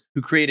landlords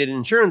who created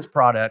insurance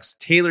products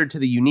tailored to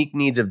the unique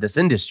needs of this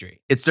industry.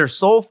 It's their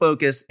sole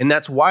focus, and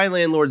that's why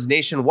landlords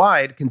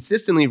nationwide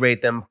consistently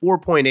rate them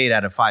 4.8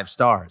 out of 5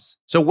 stars.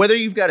 So whether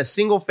you've got a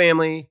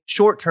single-family,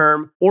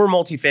 short-term, or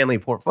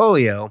multifamily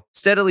portfolio,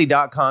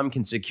 Steadily.com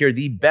can secure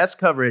the best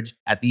coverage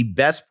at the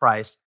best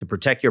price to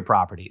protect your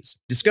properties.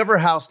 Discover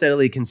how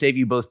Steadily can save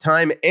you both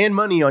time and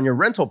money on your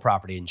rental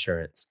property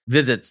insurance.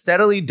 Visit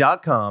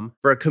Steadily.com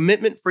for a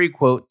commitment-free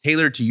quote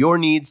tailored to your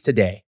needs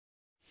today.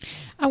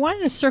 I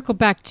wanted to circle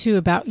back too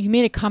about, you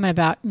made a comment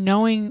about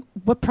knowing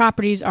what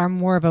properties are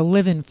more of a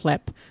live-in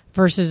flip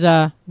versus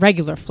a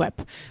regular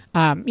flip.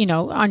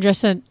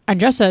 Andressa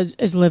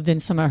has lived in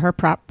some of her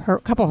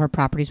couple of her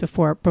properties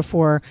before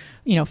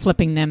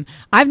flipping them.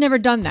 I've never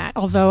done that.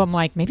 Although I'm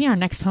like, maybe our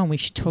next home we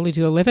should totally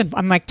do a live-in.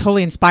 I'm like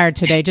totally inspired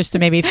today just to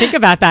maybe think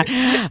about that.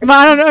 But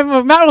I don't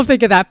know. Matt will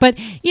think of that. But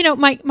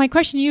my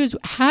question to you is,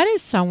 how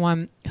does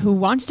someone who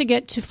wants to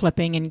get to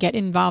flipping and get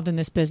involved in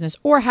this business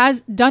or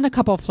has done a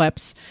couple of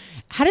flips,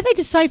 how do they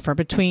decipher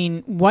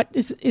between what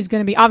is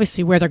going to be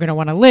obviously where they're going to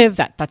want to live?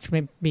 That's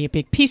going to be a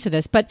big piece of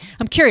this. But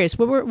I'm curious,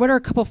 what are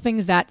a couple of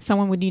things that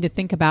someone would need to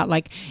think about?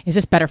 Like, is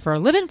this better for a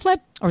live-in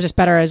flip or is this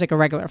better as like a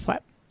regular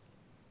flip?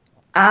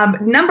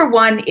 Number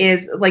one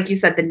is, like you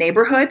said, the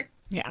neighborhood.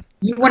 Yeah.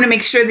 You want to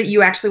make sure that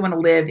you actually want to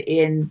live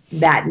in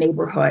that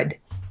neighborhood.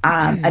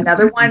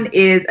 Another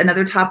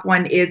top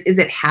one is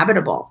it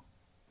habitable?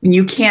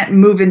 You can't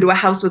move into a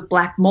house with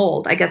black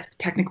mold. I guess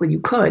technically you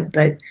could,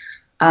 but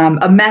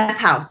a meth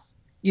house.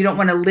 You don't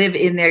want to live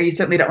in there. You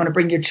certainly don't want to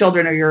bring your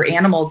children or your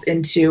animals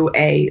into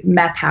a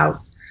meth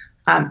house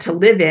to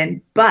live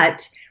in.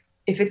 But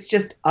if it's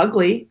just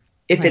ugly,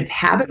 if it's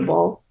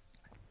habitable,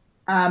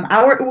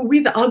 we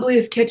the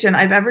ugliest kitchen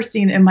I've ever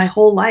seen in my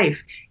whole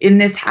life in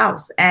this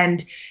house,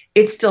 and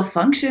it still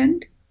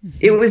functioned. Mm-hmm.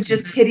 It was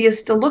just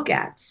hideous to look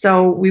at.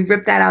 So we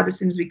ripped that out as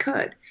soon as we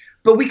could.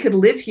 But we could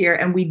live here,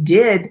 and we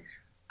did.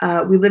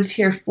 We lived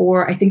here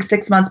for, I think,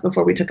 6 months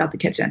before we took out the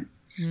kitchen.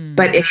 Mm.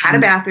 But it had a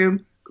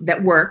bathroom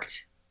that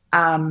worked.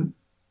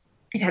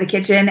 It had a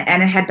kitchen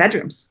and it had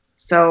bedrooms.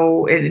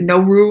 So no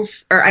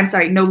leaks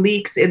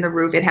in the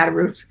roof. It had a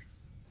roof.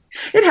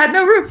 It had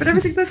no roof, but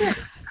everything's okay.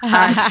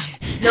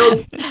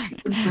 No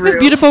It's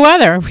beautiful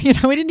weather. We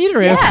didn't need a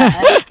roof.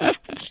 Yeah.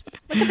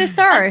 Look at the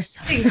stars.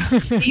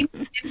 We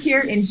moved in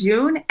here in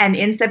June, and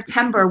in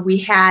September we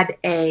had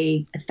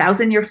a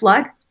 1,000-year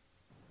flood,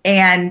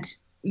 and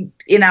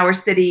in our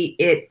city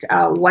it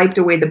wiped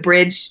away the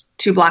bridge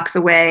 2 blocks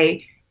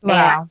away.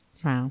 Wow.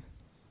 Wow.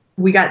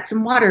 We got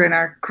some water in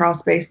our crawl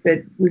space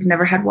that we've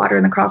never had water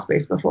in the crawl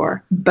space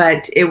before,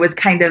 but it was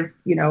kind of,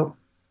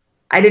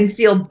 I didn't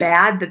feel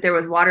bad that there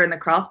was water in the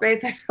crawl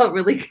space. I felt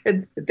really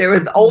good that there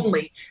was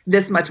only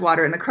this much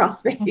water in the crawl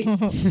space.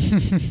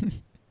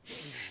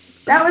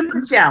 That was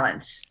a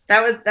challenge.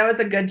 That was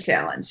a good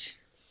challenge.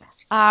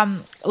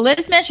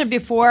 Liz mentioned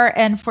before,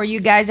 and for you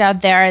guys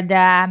out there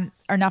that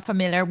are not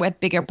familiar with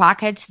Bigger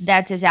Pockets,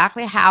 that's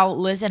exactly how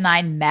Liz and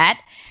I met.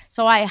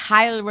 So I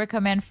highly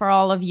recommend for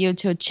all of you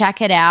to check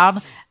it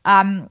out.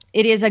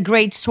 It is a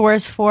great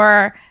source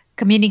for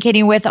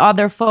communicating with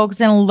other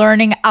folks and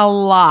learning a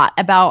lot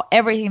about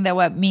everything that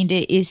what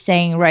Mindy is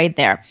saying right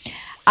there.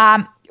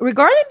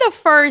 Regarding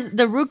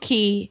the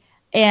rookie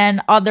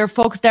and other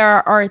folks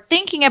that are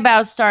thinking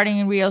about starting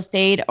in real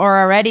estate or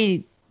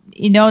already,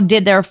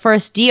 did their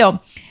first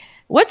deal,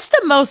 what's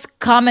the most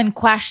common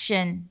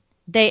question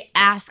they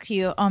ask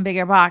you on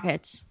Bigger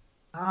Pockets?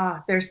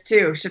 There's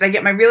 2. Should I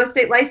get my real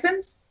estate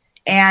license?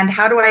 And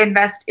how do I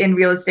invest in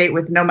real estate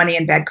with no money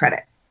and bad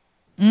credit?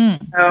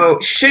 So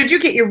should you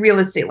get your real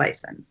estate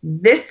license?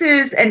 This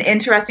is an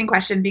interesting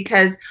question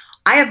because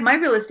I have my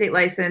real estate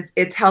license.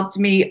 It's helped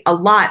me a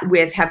lot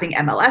with having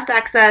MLS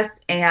access,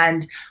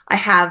 and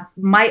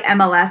my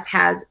MLS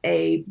has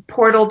a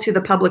portal to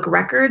the public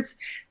records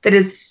that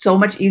is so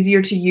much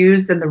easier to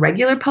use than the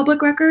regular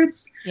public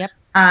records. Yep.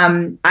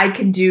 I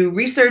can do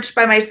research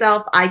by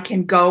myself. I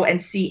can go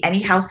and see any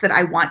house that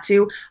I want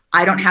to.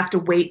 I don't have to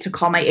wait to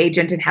call my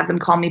agent and have them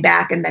call me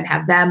back and then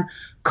have them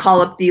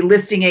call up the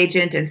listing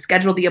agent and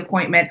schedule the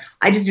appointment.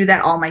 I just do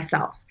that all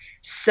myself.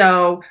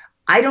 So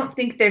I don't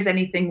think there's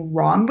anything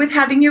wrong with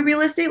having your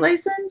real estate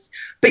license,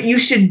 but you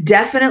should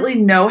definitely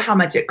know how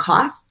much it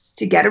costs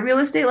to get a real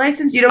estate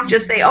license. You don't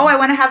just say, I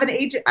want to have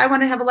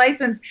a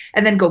license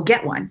and then go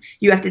get one.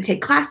 You have to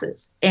take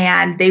classes,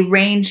 and they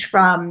range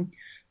from,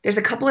 there's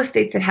a couple of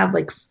states that have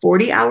like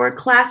 40-hour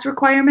class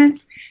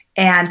requirements.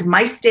 And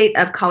my state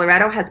of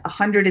Colorado has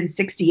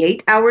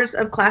 168 hours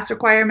of class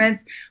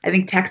requirements. I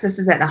think Texas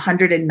is at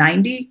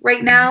 190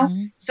 right now.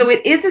 Mm-hmm. So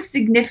it is a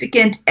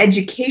significant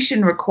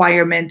education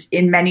requirement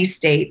in many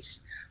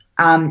states.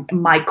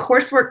 My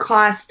coursework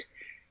cost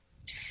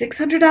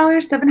 $600,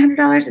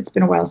 $700. It's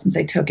been a while since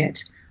I took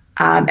it.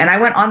 And I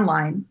went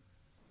online.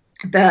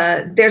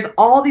 There's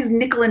all these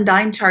nickel and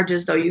dime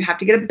charges, though. You have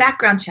to get a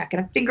background check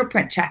and a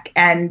fingerprint check.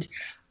 And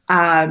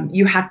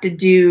you have to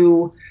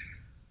do...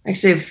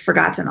 Actually, I've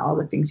forgotten all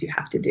the things you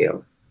have to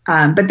do.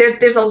 But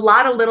there's a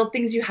lot of little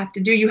things you have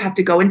to do. You have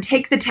to go and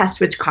take the test,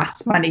 which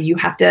costs money. You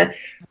have to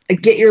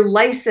get your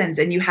license,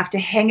 and you have to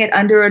hang it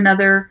under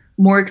another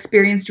more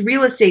experienced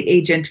real estate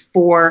agent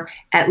for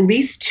at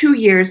least 2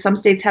 years. Some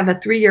states have a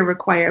 3-year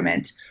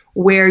requirement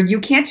where you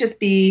can't just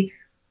be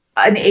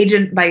an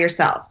agent by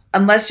yourself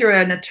unless you're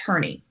an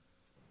attorney.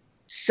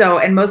 So,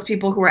 and most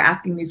people who are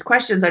asking these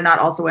questions are not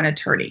also an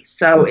attorney.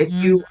 So if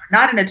you are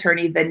not an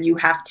attorney, then you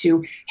have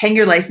to hang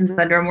your license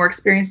under a more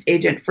experienced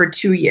agent for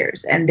 2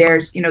 years. And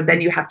there's,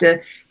 then you have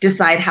to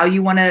decide how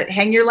you want to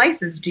hang your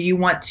license. Do you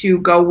want to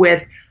go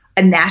with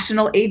a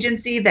national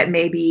agency that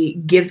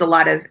maybe gives a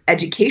lot of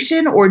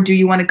education, or do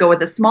you want to go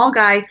with a small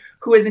guy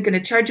who isn't going to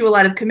charge you a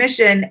lot of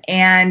commission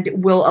and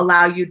will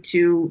allow you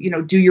to,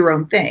 do your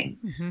own thing?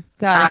 Mm-hmm.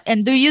 Got it.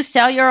 And do you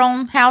sell your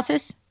own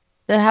houses,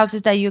 the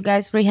houses that you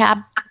guys rehab?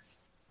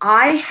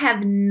 I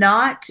have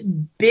not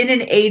been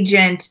an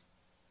agent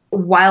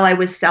while I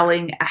was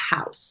selling a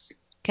house.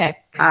 Okay.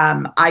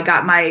 I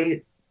got my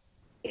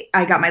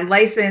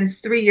license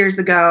 3 years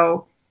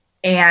ago,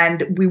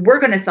 and we were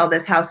going to sell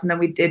this house, and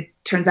then it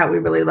turns out we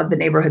really love the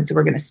neighborhood, so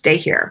we're going to stay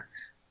here.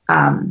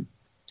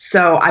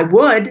 So I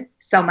would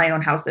sell my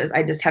own houses.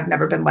 I just have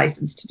never been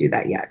licensed to do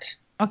that yet.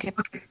 Okay.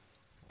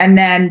 And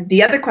then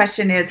the other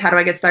question is, how do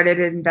I get started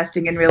in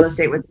investing in real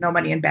estate with no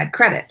money and bad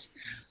credit?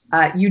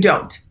 You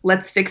don't.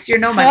 Let's fix your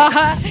no money.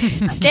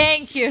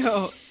 Thank you.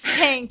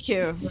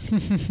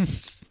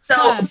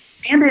 So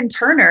Brandon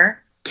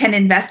Turner can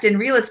invest in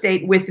real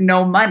estate with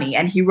no money,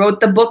 and he wrote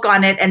the book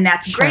on it, and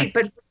that's great.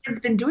 But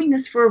Brandon's been doing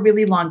this for a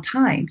really long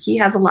time. He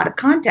has a lot of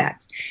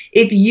contacts.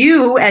 If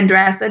you,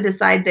 Andressa,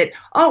 decide that,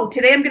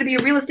 today I'm going to be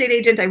a real estate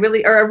agent,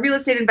 or a real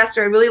estate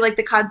investor, I really like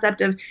the concept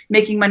of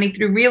making money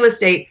through real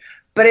estate,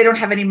 but I don't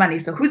have any money.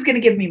 So who's going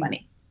to give me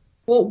money?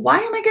 Well, why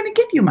am I going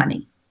to give you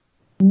money?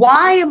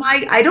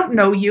 I don't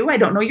know you. I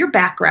don't know your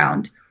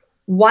background.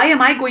 Why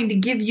am I going to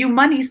give you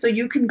money so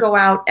you can go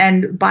out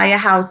and buy a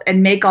house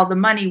and make all the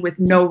money with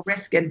no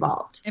risk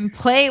involved? And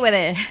play with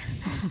it.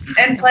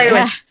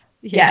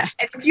 Yeah.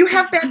 And if you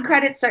have bad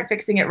credit, start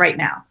fixing it right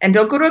now. And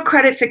don't go to a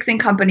credit fixing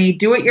company.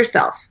 Do it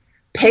yourself.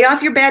 Pay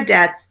off your bad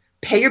debts,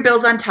 pay your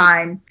bills on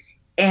time,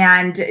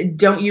 and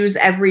don't use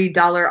every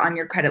dollar on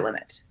your credit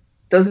limit.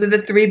 Those are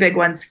the 3 big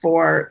ones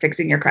for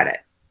fixing your credit.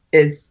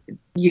 Is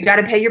you got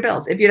to pay your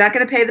bills. If you're not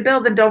going to pay the bill,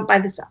 then don't buy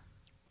the stuff.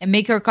 And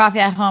make your coffee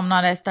at home,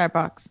 not at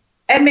Starbucks.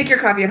 And make your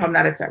coffee at home,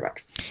 not at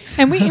Starbucks.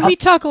 And we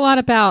talk a lot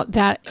about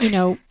that,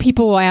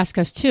 people will ask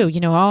us too,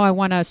 I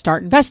want to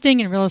start investing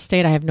in real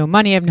estate. I have no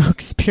money. I have no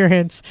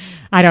experience.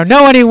 I don't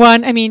know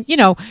anyone. I mean,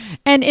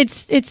 and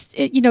it's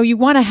you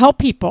want to help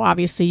people.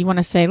 Obviously you want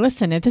to say,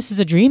 listen, if this is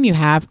a dream you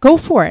have, go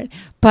for it.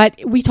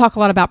 But we talk a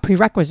lot about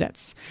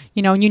prerequisites,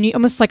 and you need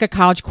almost like a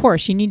college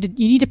course. You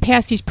need to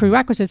pass these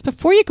prerequisites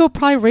before you go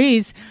probably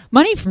raise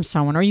money from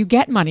someone or you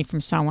get money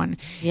from someone.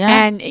 Yeah.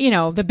 And,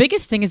 the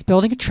biggest thing is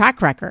building a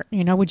track record.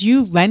 Would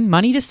you lend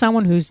money to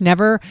someone who's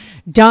never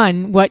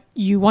done what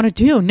you want to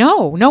do?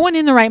 No one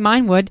in the right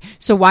mind would.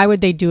 So why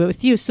would they do it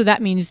with you? So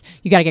that means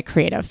you got to get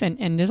creative.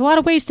 And there's a lot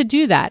of ways to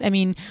do that. I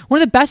mean, one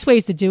of the best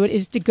ways to do it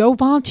is to go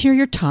volunteer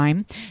your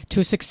time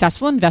to a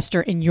successful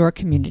investor in your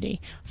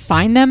community.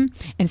 Find them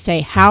and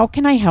say, how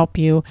can I help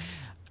you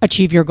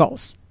achieve your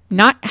goals?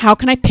 Not how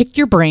can I pick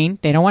your brain?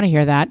 They don't want to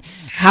hear that.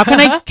 How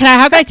can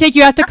I take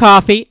you out to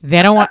coffee?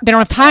 They don't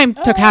have time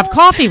to have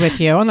coffee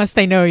with you unless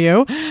they know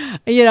you.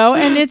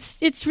 And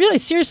it's really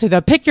seriously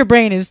though, pick your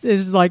brain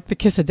is like the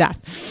kiss of death.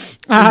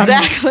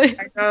 Exactly.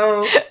 I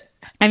know.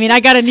 I mean, I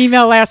got an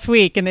email last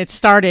week and it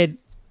started,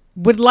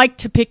 would like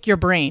to pick your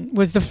brain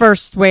was the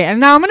first way. And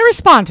now I'm going to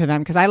respond to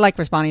them because I like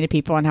responding to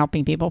people and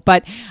helping people.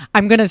 But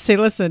I'm going to say,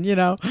 listen,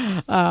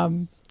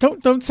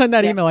 don't send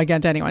that email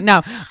again to anyone.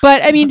 No,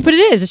 but I mean, but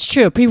it's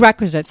true.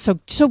 Prerequisites.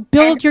 So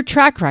build your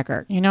track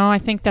record. I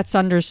think that's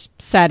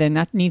undersaid and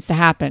that needs to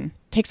happen.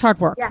 It takes hard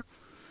work. Yeah,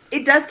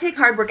 it does take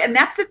hard work. And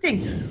that's the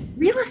thing.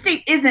 Real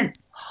estate isn't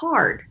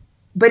hard,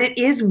 but it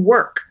is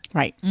work.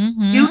 Right.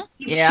 Mm-hmm. You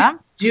need to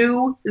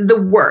do the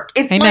work.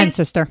 It's Amen,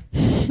 sister.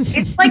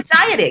 It's like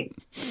dieting.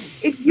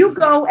 If you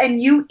go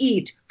and you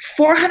eat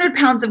 400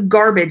 pounds of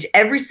garbage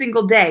every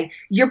single day,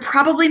 you're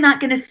probably not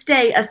going to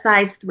stay a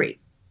size 3.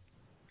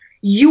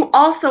 You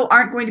also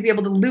aren't going to be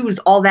able to lose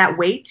all that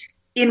weight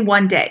in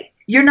one day.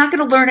 You're not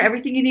going to learn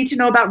everything you need to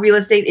know about real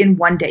estate in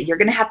one day. You're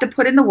going to have to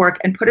put in the work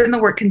and put in the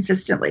work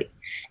consistently.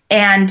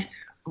 And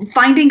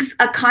finding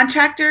a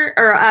contractor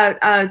or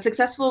a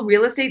successful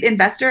real estate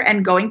investor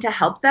and going to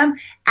help them,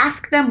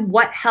 ask them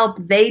what help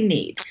they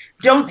need.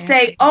 Don't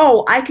say,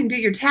 oh, I can do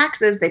your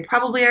taxes. They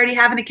probably already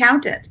have an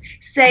accountant.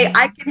 Say,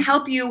 I can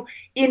help you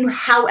in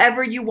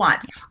however you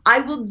want. I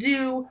will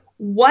do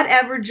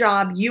whatever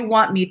job you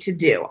want me to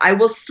do. I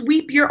will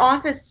sweep your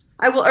office.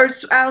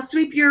 I'll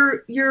sweep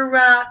your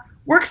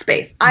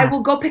workspace. I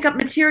will go pick up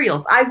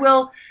materials. I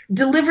will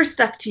deliver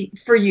stuff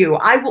for you.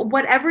 I will,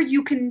 whatever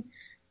you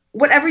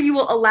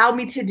will allow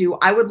me to do,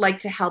 I would like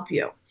to help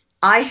you.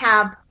 I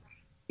have,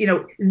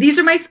 these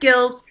are my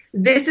skills.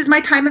 This is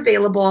my time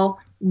available.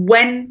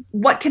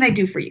 What can I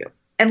do for you?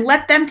 And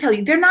let them tell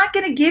you. They're not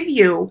going to give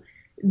you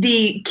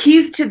the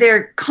keys to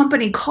their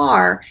company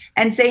car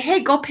and say, hey,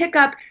 go pick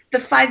up the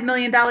 $5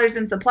 million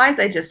in supplies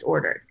I just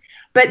ordered.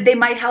 But they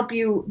might help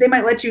you. They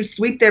might let you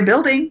sweep their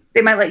building.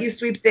 They might let you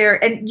sweep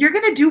and you're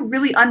going to do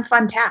really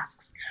unfun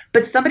tasks,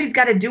 but somebody's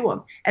got to do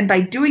them. And by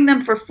doing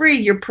them for free,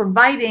 you're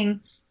providing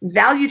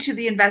value to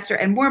the investor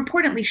and more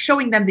importantly,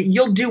 showing them that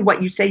you'll do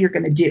what you say you're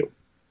going to do.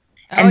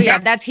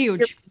 That's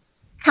huge.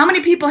 How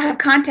many people have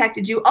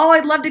contacted you? Oh,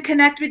 I'd love to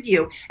connect with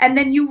you. And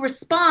then you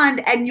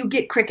respond and you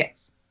get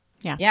crickets.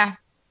 Yeah.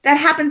 That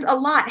happens a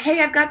lot.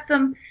 Hey, I've got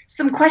some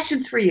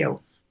questions for you.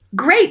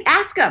 Great.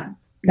 Ask them.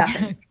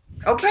 Nothing.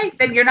 Okay.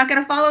 Then you're not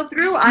going to follow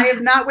through. I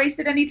have not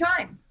wasted any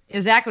time.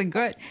 Exactly.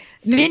 Good.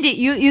 Mindy,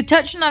 you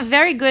touched on a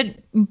very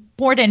good,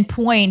 important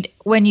point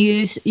when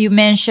you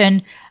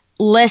mentioned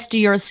list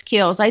your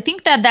skills. I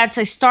think that's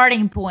a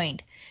starting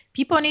point.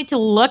 People need to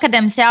look at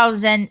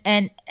themselves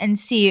and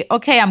see,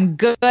 okay, I'm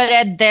good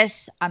at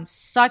this. I'm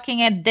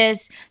sucking at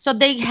this. So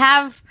they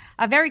have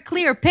a very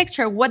clear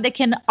picture of what they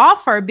can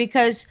offer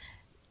because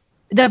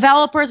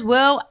developers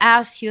will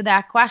ask you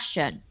that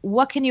question.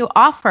 What can you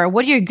offer?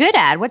 What are you good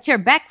at? What's your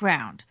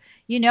background?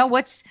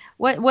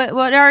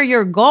 What are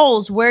your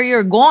goals, where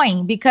you're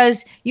going?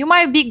 Because you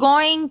might be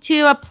going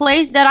to a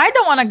place that I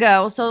don't want to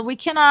go. So we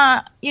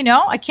cannot,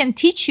 I can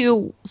teach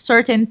you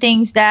certain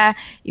things that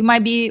you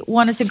might be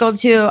wanted to go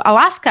to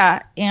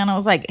Alaska. And I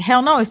was like,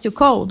 hell no, it's too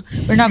cold.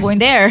 We're not going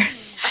there.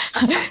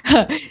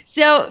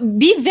 So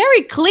be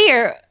very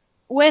clear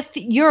with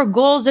your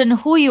goals and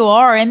who you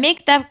are and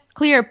make that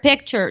clear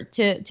picture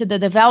to the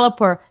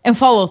developer and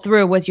follow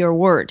through with your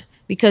word.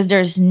 Because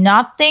there's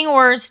nothing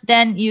worse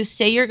than you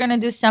say you're going to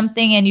do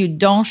something and you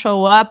don't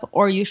show up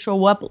or you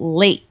show up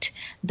late.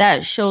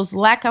 That shows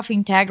lack of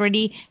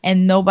integrity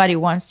and nobody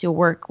wants to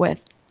work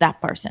with that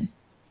person.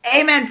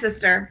 Amen,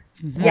 sister.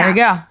 Mm-hmm. There you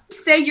go.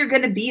 Say you're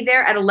going to be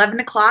there at 11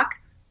 o'clock.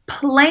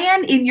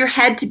 Plan in your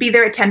head to be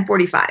there at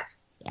 10:45.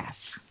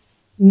 Yes.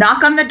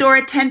 Knock on the door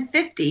at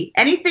 10:50.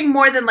 Anything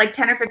more than like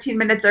 10 or 15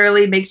 minutes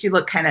early makes you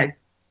look kind of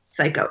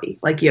psycho-y,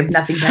 like you have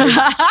nothing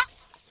better.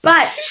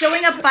 But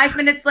showing up 5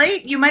 minutes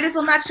late, you might as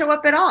well not show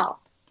up at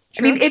all.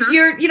 True. I mean, if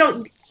you're,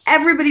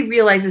 everybody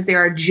realizes there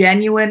are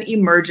genuine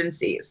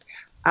emergencies.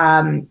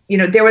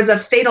 There was a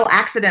fatal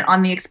accident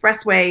on the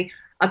expressway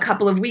a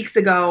couple of weeks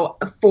ago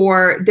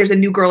there's a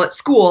new girl at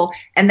school,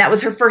 and that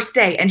was her first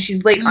day, and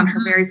she's late on her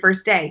very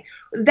first day.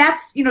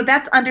 That's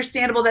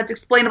understandable. That's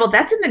explainable.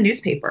 That's in the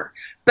newspaper.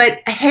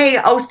 But hey,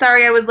 oh,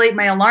 sorry, I was late.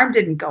 My alarm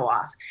didn't go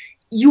off.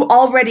 You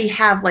already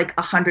have like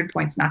 100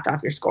 points knocked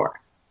off your score.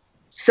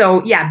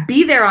 So yeah,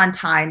 be there on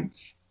time.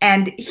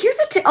 And here's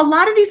a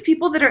lot of these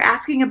people that are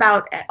asking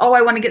about, oh,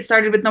 I want to get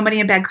started with no money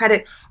and bad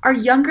credit, are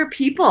younger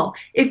people.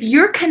 If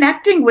you're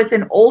connecting with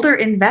an older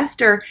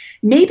investor,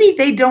 maybe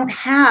they don't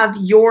have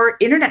your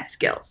internet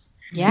skills.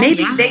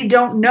 Maybe they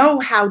don't know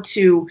how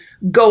to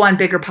go on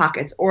Bigger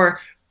Pockets or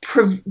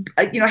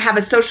have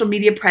a social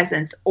media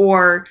presence,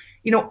 or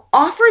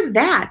offer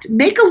that.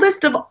 Make a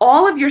list of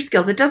all of your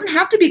skills. It doesn't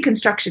have to be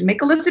construction.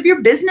 Make a list of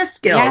your business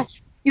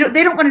skills. Yes.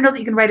 They don't want to know that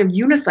you can ride a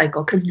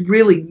unicycle, because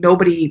really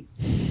nobody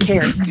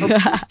cares.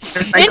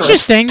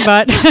 Interesting,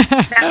 but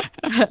that's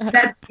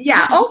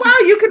oh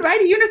wow, you can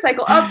ride a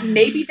unicycle. Oh,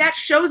 maybe that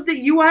shows that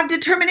you have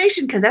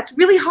determination, because that's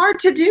really hard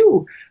to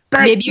do.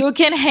 But maybe you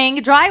can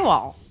hang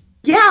drywall.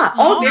 Yeah.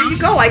 Oh, there you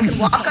go. I can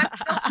walk on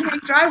and hang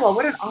drywall.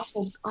 What an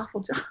awful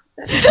job.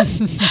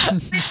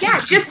 Yeah,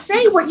 just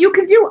say what you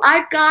can do.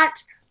 I've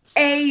got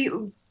a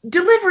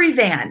delivery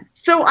van,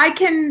 so I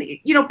can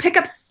pick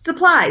up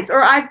supplies,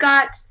 or I've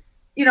got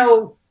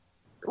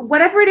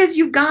whatever it is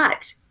you've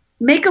got.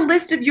 Make a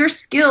list of your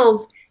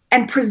skills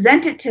and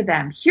present it to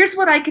them. Here's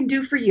what I can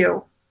do for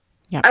you.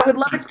 Yep. I would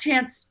love a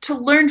chance to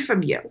learn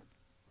from you.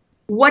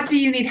 What do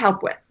you need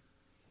help with?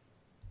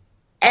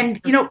 And,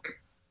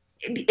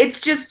 it's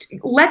just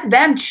let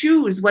them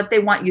choose what they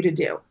want you to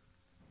do.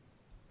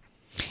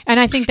 And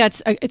I think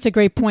it's a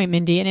great point,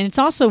 Mindy. And it's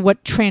also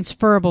what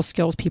transferable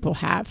skills people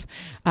have.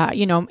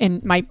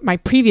 In my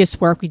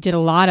previous work, we did a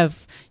lot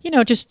of,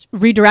 just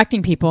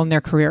redirecting people in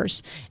their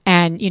careers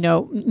and,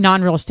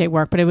 non-real estate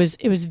work. But it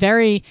was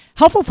very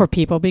helpful for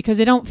people, because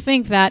they don't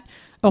think that,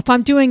 oh, if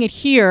I'm doing it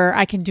here,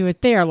 I can do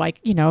it there. Like,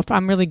 if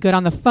I'm really good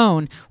on the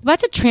phone, well,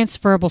 that's a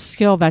transferable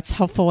skill that's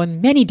helpful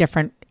in many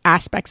different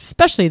aspects,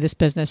 especially this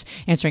business,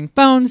 answering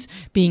phones,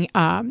 being,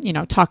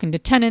 talking to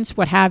tenants,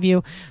 what have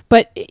you.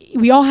 But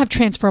we all have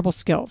transferable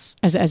skills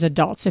as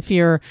adults. If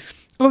you're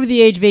over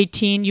the age of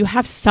 18, you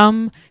have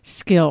some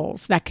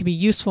skills that could be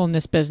useful in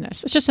this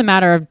business. It's just a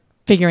matter of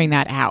figuring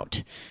that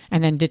out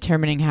and then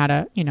determining how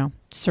to,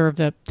 serve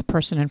the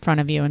person in front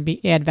of you and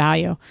add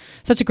value.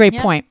 So that's a great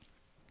point.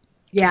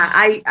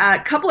 Yeah, a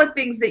couple of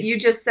things that you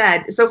just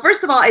said. So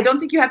first of all, I don't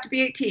think you have to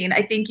be 18.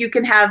 I think you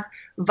can have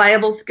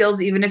viable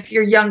skills even if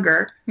you're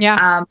younger. Yeah,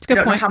 that's a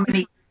good point.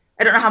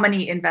 I don't know how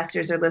many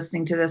investors are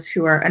listening to this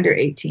who are under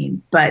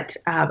 18, but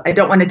I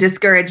don't want to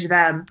discourage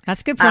them. That's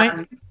a good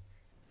point.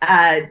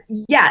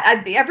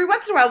 Every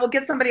once in a while we'll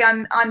get somebody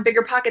on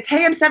Bigger Pockets.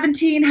 Hey, I'm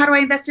 17. How do I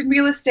invest in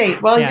real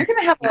estate? Well, you're going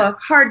to have a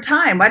hard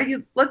time. Why don't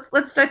you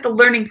let's start the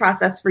learning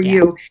process for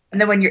you,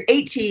 and then when you're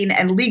 18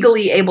 and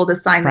legally able to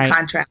sign the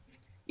contract,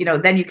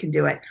 then you can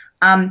do it.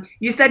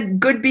 You said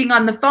good being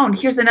on the phone.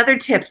 Here's another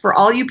tip for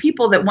all you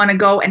people that want to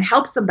go and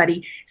help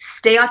somebody.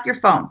 Stay off your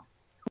phone.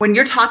 When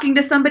you're talking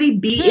to somebody,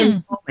 be in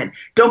the moment.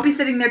 Don't be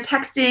sitting there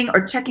texting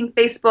or checking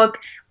Facebook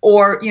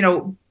or,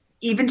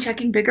 even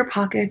checking Bigger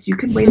Pockets. You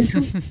can wait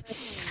until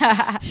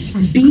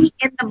be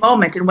in the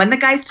moment. And when the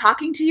guy's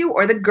talking to you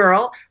or the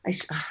girl,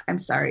 I'm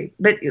sorry,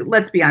 but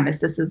let's be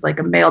honest, this is like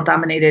a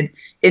male-dominated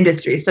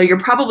industry. So you're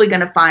probably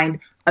going to find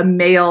a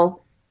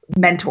male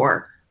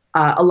mentor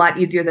a lot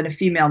easier than a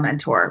female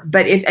mentor.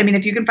 But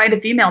if you can find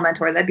a female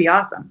mentor, that'd be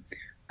awesome.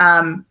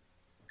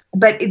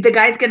 But the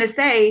guy's going to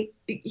say,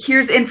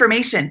 here's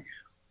information.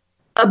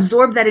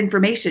 Absorb that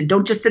information.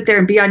 Don't just sit there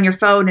and be on your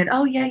phone and,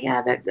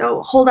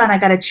 hold on, I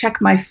got to check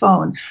my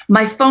phone.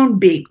 My phone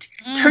beeped.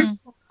 Turn your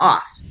phone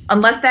off.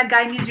 Unless that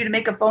guy needs you to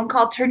make a phone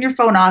call, turn your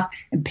phone off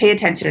and pay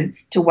attention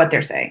to what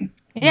they're saying.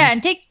 Yeah,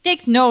 and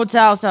take notes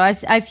also.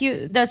 I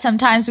feel that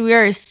sometimes we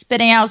are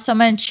spitting out so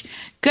much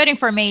good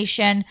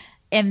information,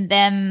 and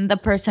then the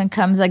person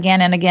comes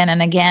again and again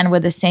and again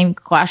with the same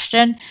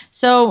question.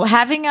 So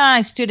having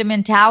a student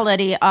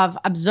mentality of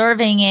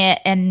observing it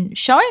and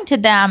showing to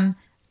them,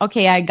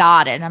 okay, I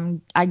got it.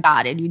 I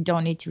got it. You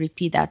don't need to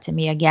repeat that to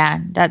me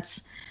again. That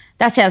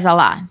says a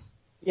lot.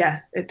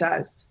 Yes, it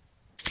does.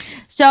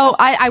 So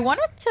I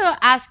wanted to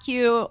ask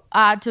you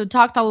to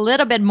talk a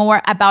little bit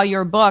more about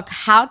your book,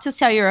 How to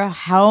Sell Your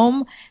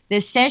Home, the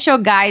Essential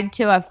Guide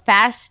to a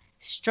Fast,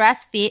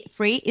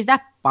 Stress-Free, is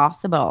that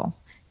possible?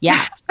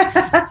 Yeah.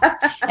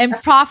 And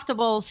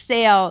profitable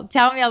sale.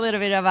 Tell me a little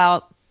bit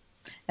about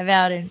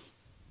it.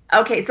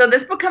 Okay, so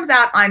this book comes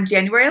out on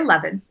January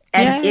 11th,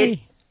 and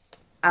it's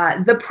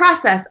the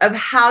process of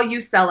how you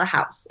sell a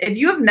house. If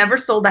you have never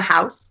sold a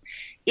house,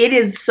 it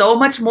is so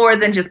much more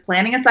than just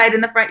planting a site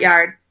in the front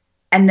yard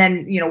and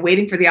then,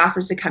 waiting for the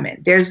offers to come in.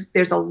 There's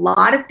a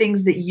lot of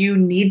things that you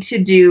need to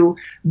do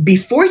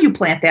before you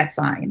plant that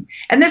sign.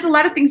 And there's a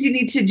lot of things you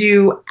need to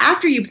do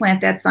after you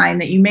plant that sign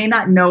that you may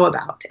not know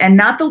about. And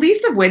not the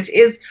least of which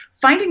is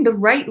finding the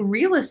right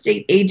real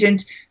estate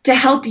agent to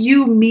help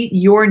you meet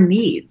your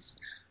needs.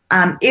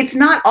 It's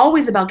not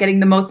always about getting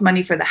the most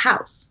money for the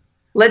house.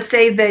 Let's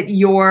say that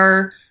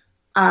you're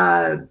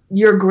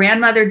your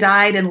grandmother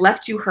died and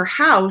left you her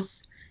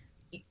house,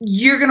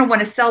 you're going to want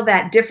to sell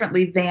that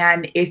differently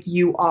than if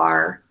you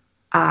are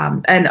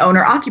an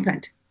owner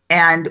occupant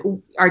and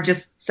are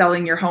just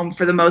selling your home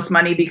for the most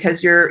money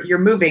because you're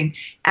moving.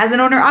 As an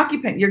owner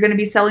occupant, you're going to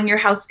be selling your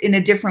house in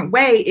a different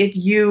way if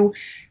you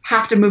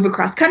have to move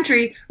across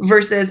country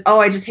versus, oh,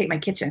 I just hate my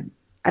kitchen.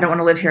 I don't want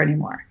to live here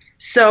anymore.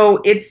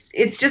 So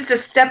it's just a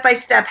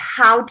step-by-step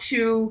how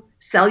to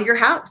sell your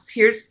house.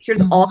 Here's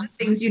all the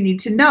things you need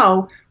to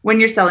know when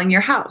you're selling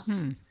your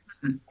house.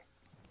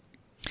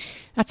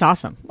 That's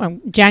awesome.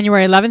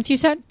 January 11th, you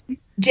said?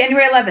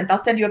 January 11th.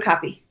 I'll send you a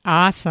copy.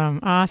 Awesome.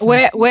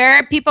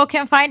 Where people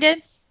can find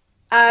it?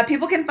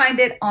 People can find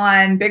it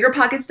on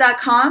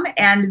biggerpockets.com,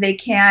 and they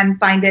can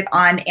find it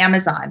on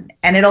Amazon.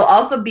 And it'll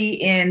also be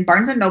in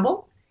Barnes &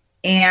 Noble.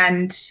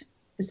 And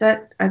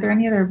are there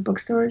any other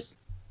bookstores?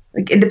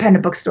 Like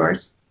independent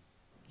bookstores?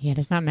 Yeah,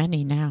 there's not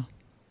many now.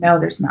 No,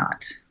 there's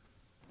not.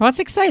 Well, that's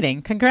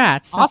exciting.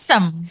 Congrats.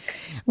 Awesome.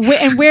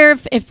 And where,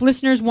 if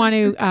listeners want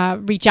to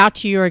reach out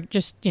to you or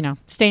just,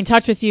 stay in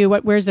touch with you,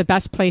 where's the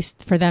best place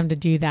for them to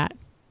do that?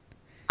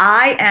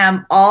 I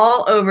am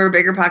all over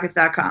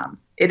biggerpockets.com.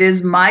 It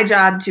is my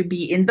job to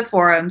be in the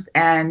forums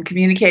and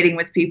communicating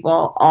with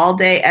people all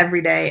day,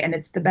 every day. And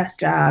it's the best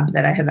job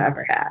that I have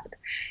ever had.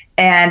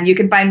 And you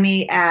can find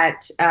me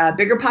at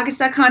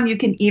biggerpockets.com. You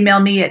can email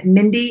me at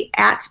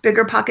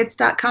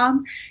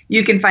mindy@biggerpockets.com.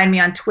 You can find me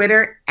on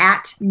Twitter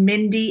at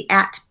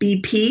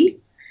mindy@BP.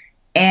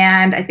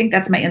 And I think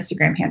that's my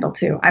Instagram handle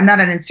too. I'm not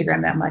on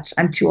Instagram that much.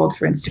 I'm too old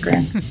for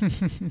Instagram.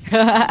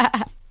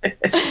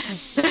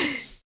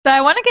 So I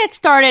want to get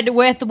started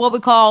with what we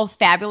call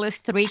Fabulous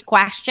 3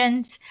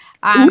 questions.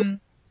 So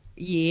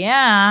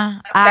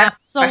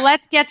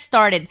let's get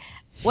started.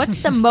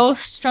 What's the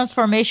most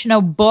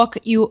transformational book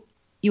you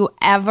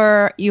have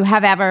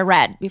ever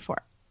read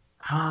before?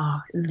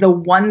 Oh, The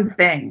One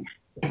Thing.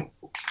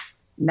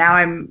 Now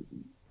I'm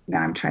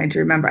trying to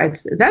remember.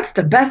 That's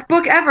the best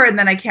book ever, and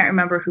then I can't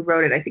remember who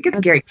wrote it. I think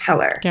it's Gary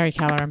Keller. Gary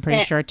Keller, I'm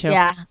pretty sure too.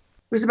 Yeah. It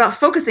was about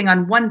focusing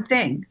on one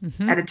thing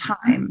at a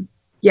time.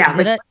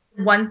 Yeah,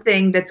 one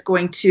thing that's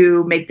going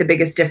to make the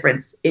biggest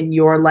difference in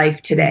your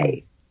life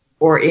today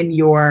or in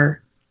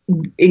your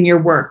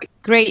work.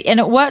 Great.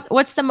 And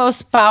what's the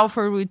most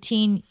powerful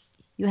routine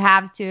you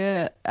have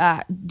to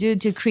do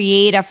to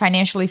create a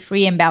financially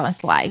free and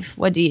balanced life?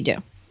 What do you do?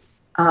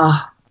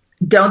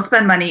 Don't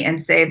spend money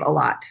and save a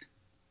lot.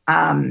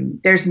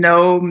 There's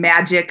no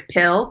magic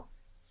pill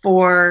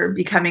for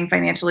becoming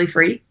financially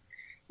free.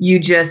 You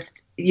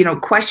just,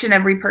 question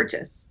every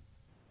purchase.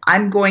 I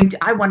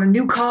want a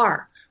new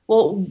car.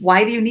 Well,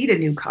 why do you need a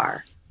new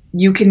car?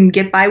 You can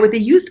get by with a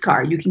used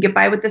car. You can get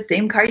by with the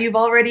same car you've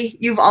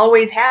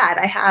always had.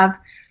 I have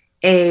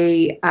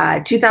a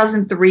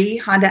 2003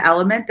 Honda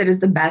Element that is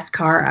the best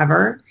car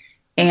ever.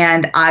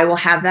 And I will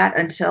have that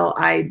until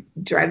I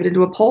drive it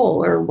into a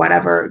pole or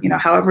whatever,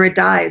 however it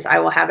dies, I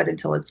will have it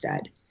until it's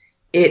dead.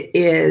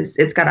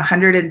 It's got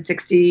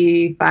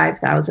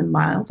 165,000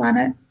 miles on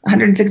it,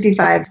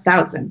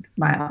 165,000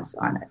 miles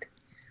on it.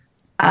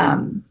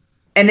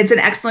 And it's an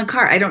excellent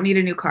car. I don't need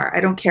a new car.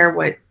 I don't care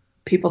what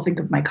people think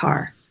of my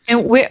car.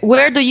 And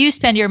where do you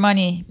spend your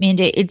money,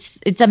 Mindy?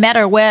 It's a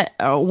matter where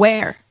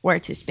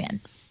to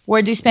spend.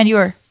 Where do you spend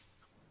your?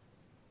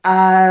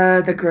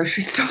 The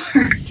grocery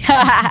store.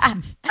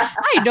 I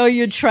know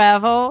you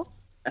travel.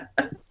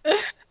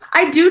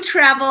 I do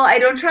travel. I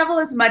don't travel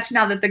as much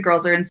now that the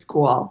girls are in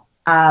school.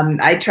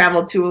 I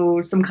travel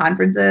to some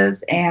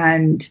conferences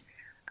and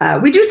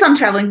we do some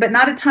traveling, but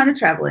not a ton of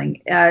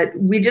traveling.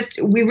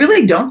 We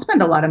really don't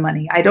spend a lot of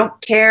money. I don't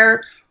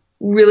care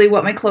really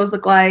what my clothes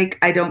look like.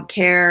 I don't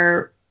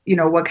care,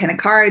 what kind of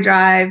car I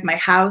drive, my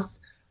house.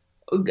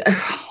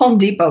 Home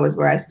Depot is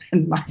where I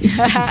spend money.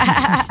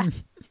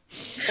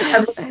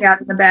 I'm looking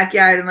out in the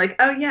backyard. I'm like,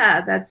 oh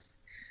yeah,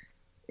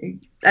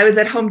 I was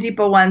at Home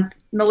Depot once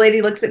and the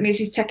lady looks at me.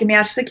 She's checking me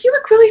out. She's like, you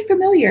look really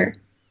familiar.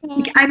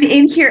 Like, I'm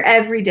in here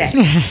every day.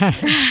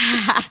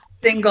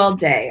 Single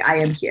day I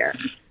am here.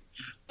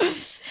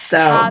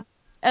 So,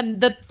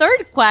 and the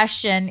third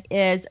question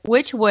is,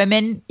 which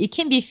women, it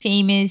can be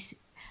famous,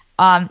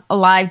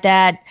 alive,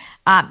 that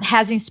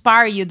has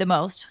inspired you the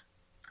most?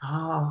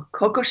 Oh,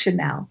 Coco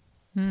Chanel.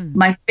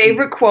 My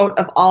favorite quote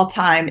of all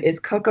time is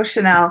Coco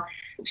Chanel.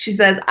 She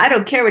says, I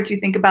don't care what you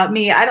think about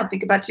me. I don't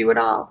think about you at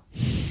all.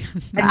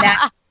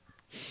 And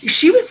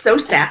she was so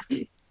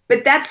sassy,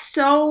 but that's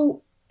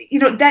so,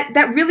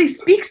 that really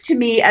speaks to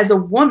me as a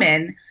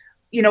woman.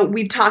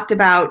 We've talked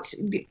about,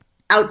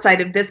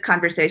 outside of this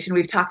conversation,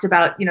 we've talked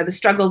about, the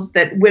struggles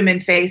that women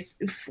face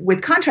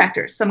with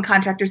contractors. Some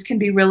contractors can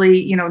be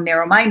really,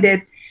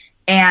 narrow-minded.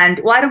 And,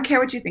 well, I don't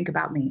care what you think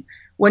about me.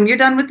 When you're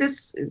done with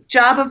this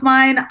job of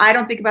mine, I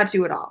don't think about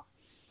you at all.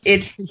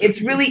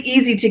 It's really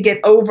easy to get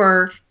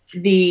over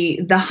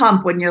the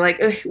hump when you're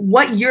like,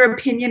 what your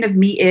opinion of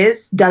me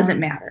is doesn't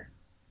matter.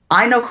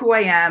 I know who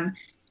I am,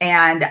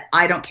 and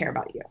I don't care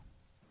about you.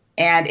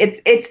 And it's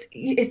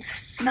a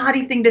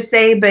snotty thing to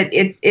say, but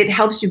it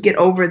helps you get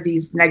over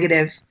these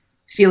negative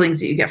feelings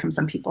that you get from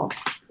some people.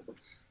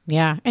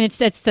 Yeah. And it's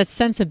that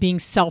sense of being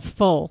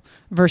self-full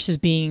versus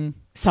being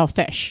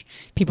selfish.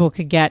 People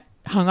could get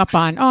hung up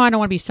on, I don't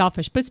want to be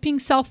selfish, but it's being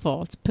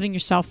self-full. It's putting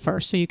yourself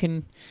first so you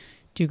can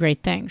do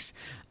great things.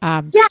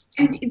 And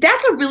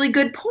that's a really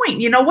good point.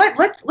 You know what?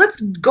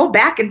 Let's go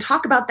back and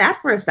talk about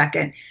that for a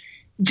second.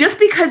 Just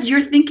because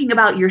you're thinking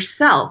about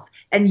yourself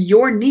and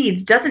your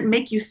needs doesn't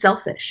make you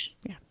selfish.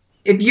 Yeah.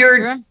 If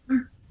you're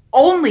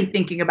only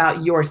thinking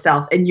about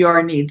yourself and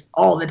your needs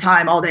all the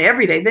time, all day,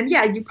 every day, then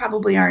you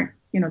probably aren't,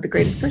 the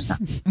greatest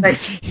person.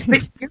 But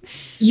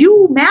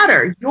you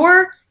matter.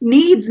 Your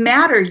needs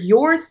matter.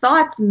 Your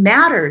thoughts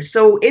matter.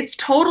 So it's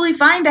totally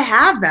fine to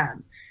have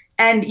them.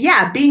 And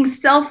being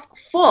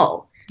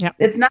self-full. Yep.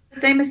 It's not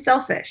the same as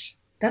selfish.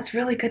 That's a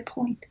really good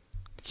point.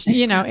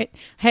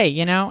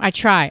 I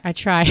try.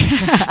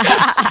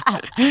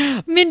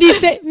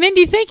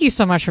 Mindy, thank you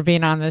so much for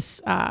being on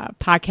this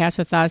podcast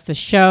with us. The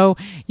show,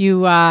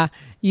 you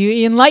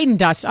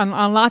enlightened us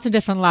on lots of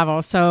different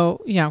levels.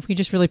 So, we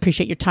just really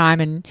appreciate your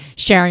time and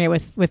sharing it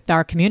with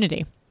our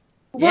community.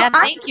 Well,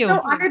 thank you. I'm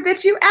so honored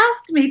that you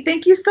asked me.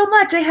 Thank you so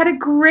much. I had a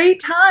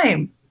great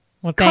time.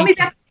 Well, call me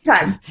back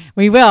anytime.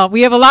 We will.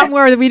 We have a lot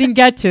more that we didn't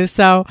get to,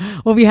 so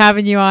we'll be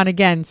having you on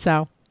again.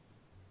 So.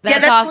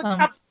 That's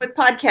awesome. With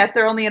podcasts,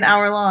 they're only an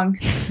hour long.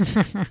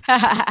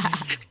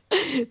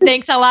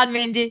 Thanks a lot,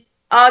 Mindy.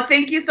 Oh,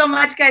 thank you so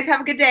much, guys. Have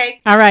a good day.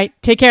 All right.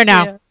 Take care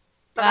now. Yeah.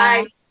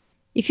 Bye.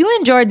 If you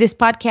enjoyed this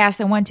podcast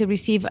and want to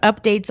receive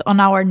updates on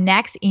our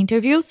next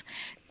interviews,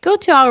 go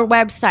to our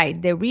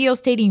website,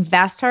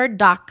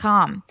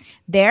 therealestateinvestor.com.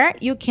 There,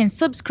 you can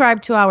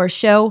subscribe to our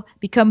show,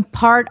 become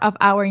part of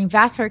our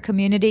investor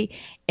community,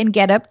 and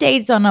get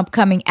updates on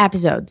upcoming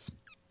episodes.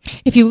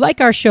 If you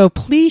like our show,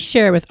 please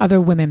share it with other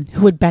women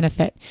who would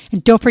benefit.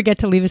 And don't forget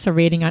to leave us a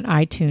rating on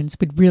iTunes.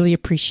 We'd really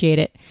appreciate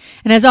it.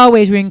 And as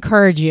always, we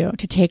encourage you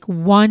to take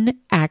one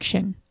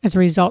action as a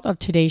result of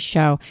today's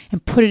show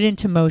and put it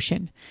into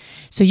motion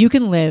so you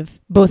can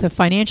live both a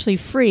financially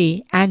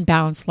free and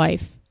balanced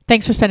life.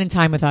 Thanks for spending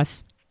time with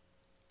us.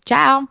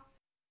 Ciao.